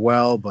playing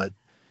well, but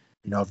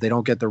if they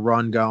don't get the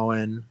run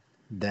going,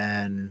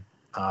 then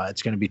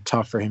it's going to be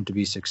tough for him to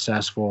be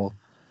successful.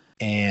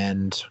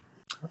 And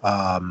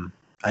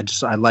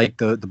I like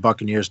the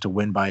Buccaneers to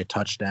win by a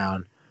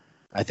touchdown.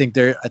 I think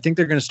they're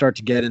going to start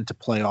to get into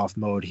playoff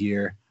mode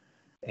here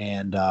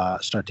and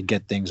start to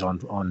get things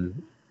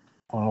on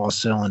all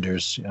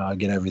cylinders,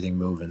 get everything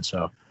moving.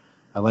 So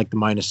I like the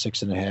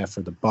 -6.5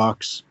 for the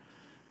Bucks.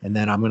 And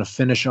then I'm going to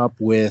finish up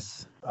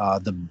with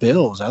the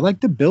Bills. I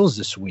like the Bills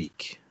this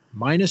week.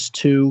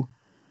 -2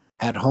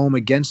 at home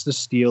against the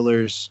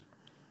Steelers.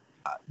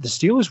 The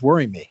Steelers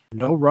worry me.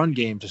 No run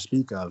game to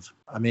speak of.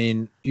 I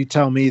mean, you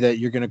tell me that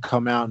you're going to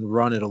come out and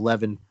run it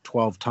 11,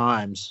 12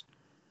 times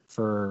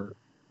for,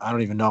 I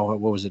don't even know,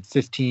 what was it,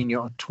 15,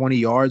 20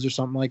 yards or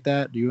something like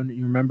that? Do you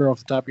remember off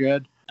the top of your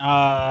head?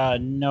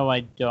 No,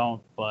 I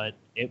don't, but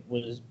it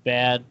was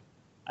bad.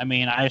 I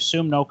mean, I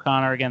assume no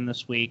Connor again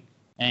this week,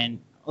 and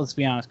let's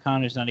be honest,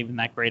 Connor's not even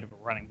that great of a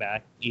running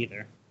back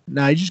either.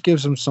 No, he just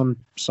gives him some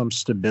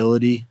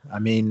stability. I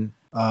mean,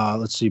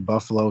 let's see,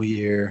 Buffalo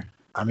here.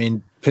 I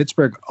mean,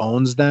 Pittsburgh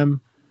owns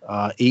them,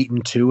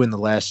 8-2 in the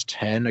last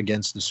 10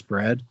 against the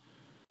spread.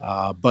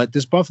 But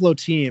this Buffalo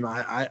team,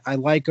 I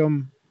like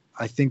them.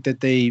 I think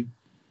that they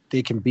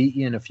can beat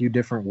you in a few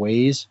different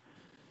ways.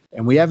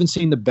 And we haven't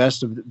seen the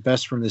best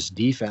from this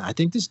defense. I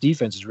think this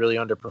defense is really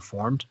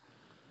underperformed.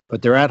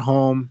 But they're at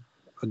home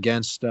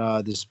against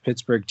this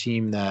Pittsburgh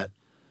team that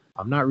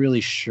I'm not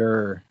really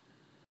sure.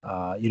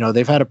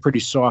 They've had a pretty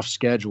soft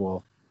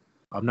schedule.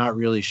 I'm not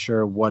really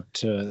sure what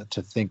to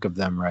think of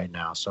them right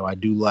now. So I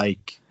do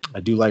like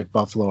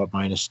Buffalo at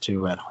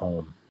 -2 at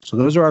home. So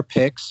those are our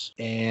picks,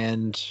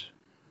 and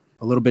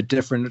a little bit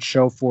different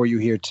show for you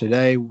here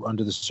today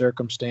under the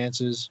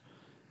circumstances.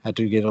 Had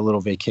to get a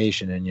little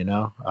vacation in,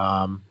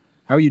 How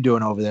are you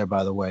doing over there,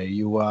 by the way?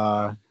 You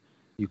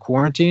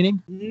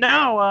quarantining?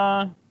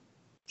 No,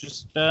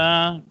 just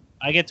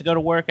I get to go to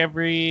work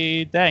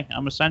every day.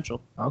 I'm essential.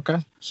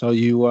 Okay. So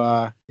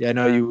I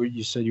know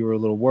you said you were a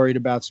little worried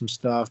about some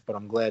stuff, but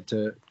I'm glad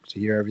to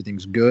hear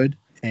everything's good.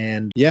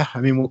 And yeah,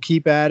 I mean, we'll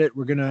keep at it.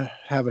 We're going to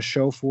have a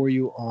show for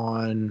you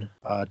on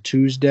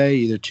Tuesday,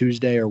 either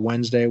Tuesday or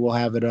Wednesday. We'll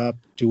have it up,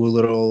 do a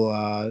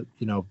little,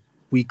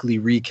 weekly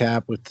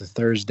recap with the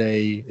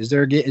Thursday. Is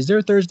there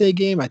a Thursday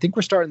game? I think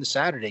we're starting the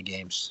Saturday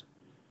games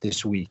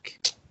this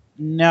week.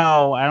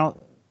 No, I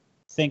don't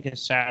think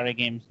it's Saturday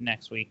games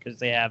next week because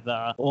they have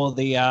all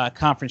the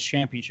conference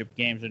championship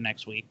games are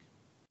next week.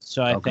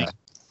 So I think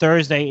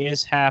Thursday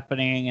is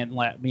happening, and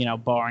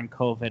barring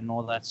COVID and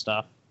all that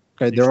stuff.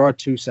 Okay, there are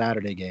 2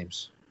 Saturday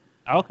games.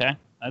 Okay,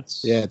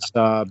 it's there's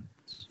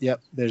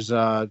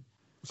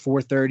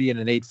 4:30 and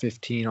an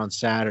 8:15 on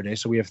Saturday.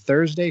 So we have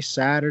Thursday,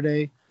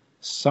 Saturday,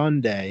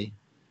 Sunday,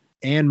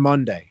 and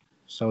Monday.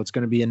 So it's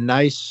going to be a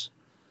nice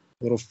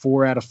little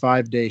 4 out of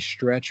 5 day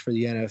stretch for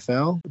the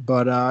NFL.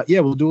 But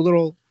we'll do a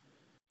little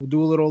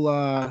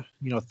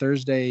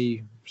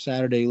Thursday,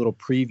 Saturday little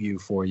preview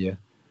for you.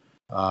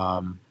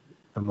 And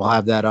we'll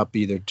have that up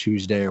either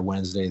Tuesday or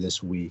Wednesday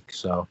this week.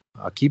 So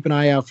keep an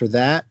eye out for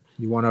that.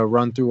 You want to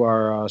run through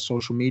our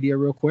social media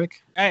real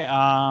quick? Hey,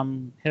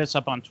 hit us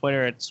up on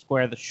Twitter at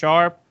Square the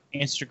Sharp.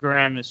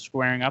 Instagram is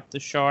Squaring Up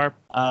the Sharp.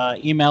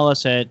 Email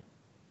us at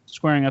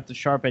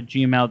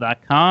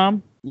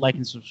squaringupthesharp@gmail.com. Like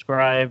and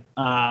subscribe.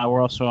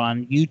 We're also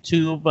on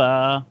YouTube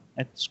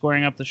at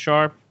Squaring Up the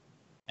Sharp.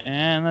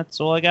 And that's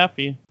all I got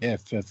for you. Yeah,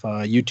 if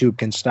YouTube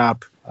can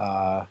stop,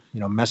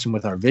 messing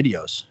with our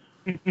videos.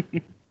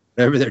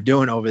 Whatever they're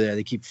doing over there,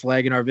 they keep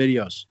flagging our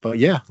videos. But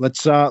yeah,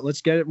 let's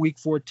get it week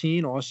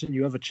 14. Austin,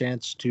 you have a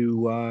chance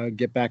to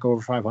get back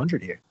over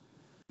 500 here.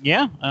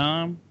 Yeah,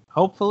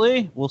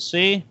 hopefully we'll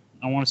see.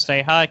 I want to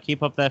stay high,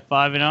 keep up that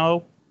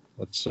 5-0.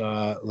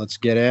 Let's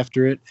get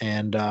after it,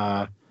 and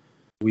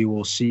we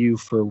will see you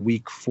for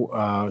week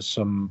 4.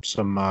 Some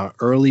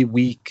early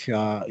week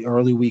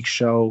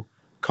show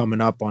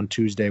coming up on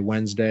Tuesday,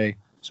 Wednesday.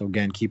 So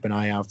again, keep an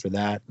eye out for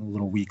that. A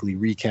little weekly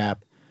recap.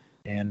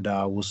 And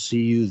we'll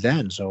see you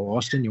then. So,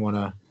 Austin, you want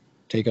to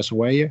take us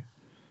away here?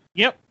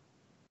 Yep.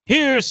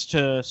 Here's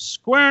to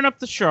squaring up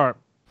the sharp.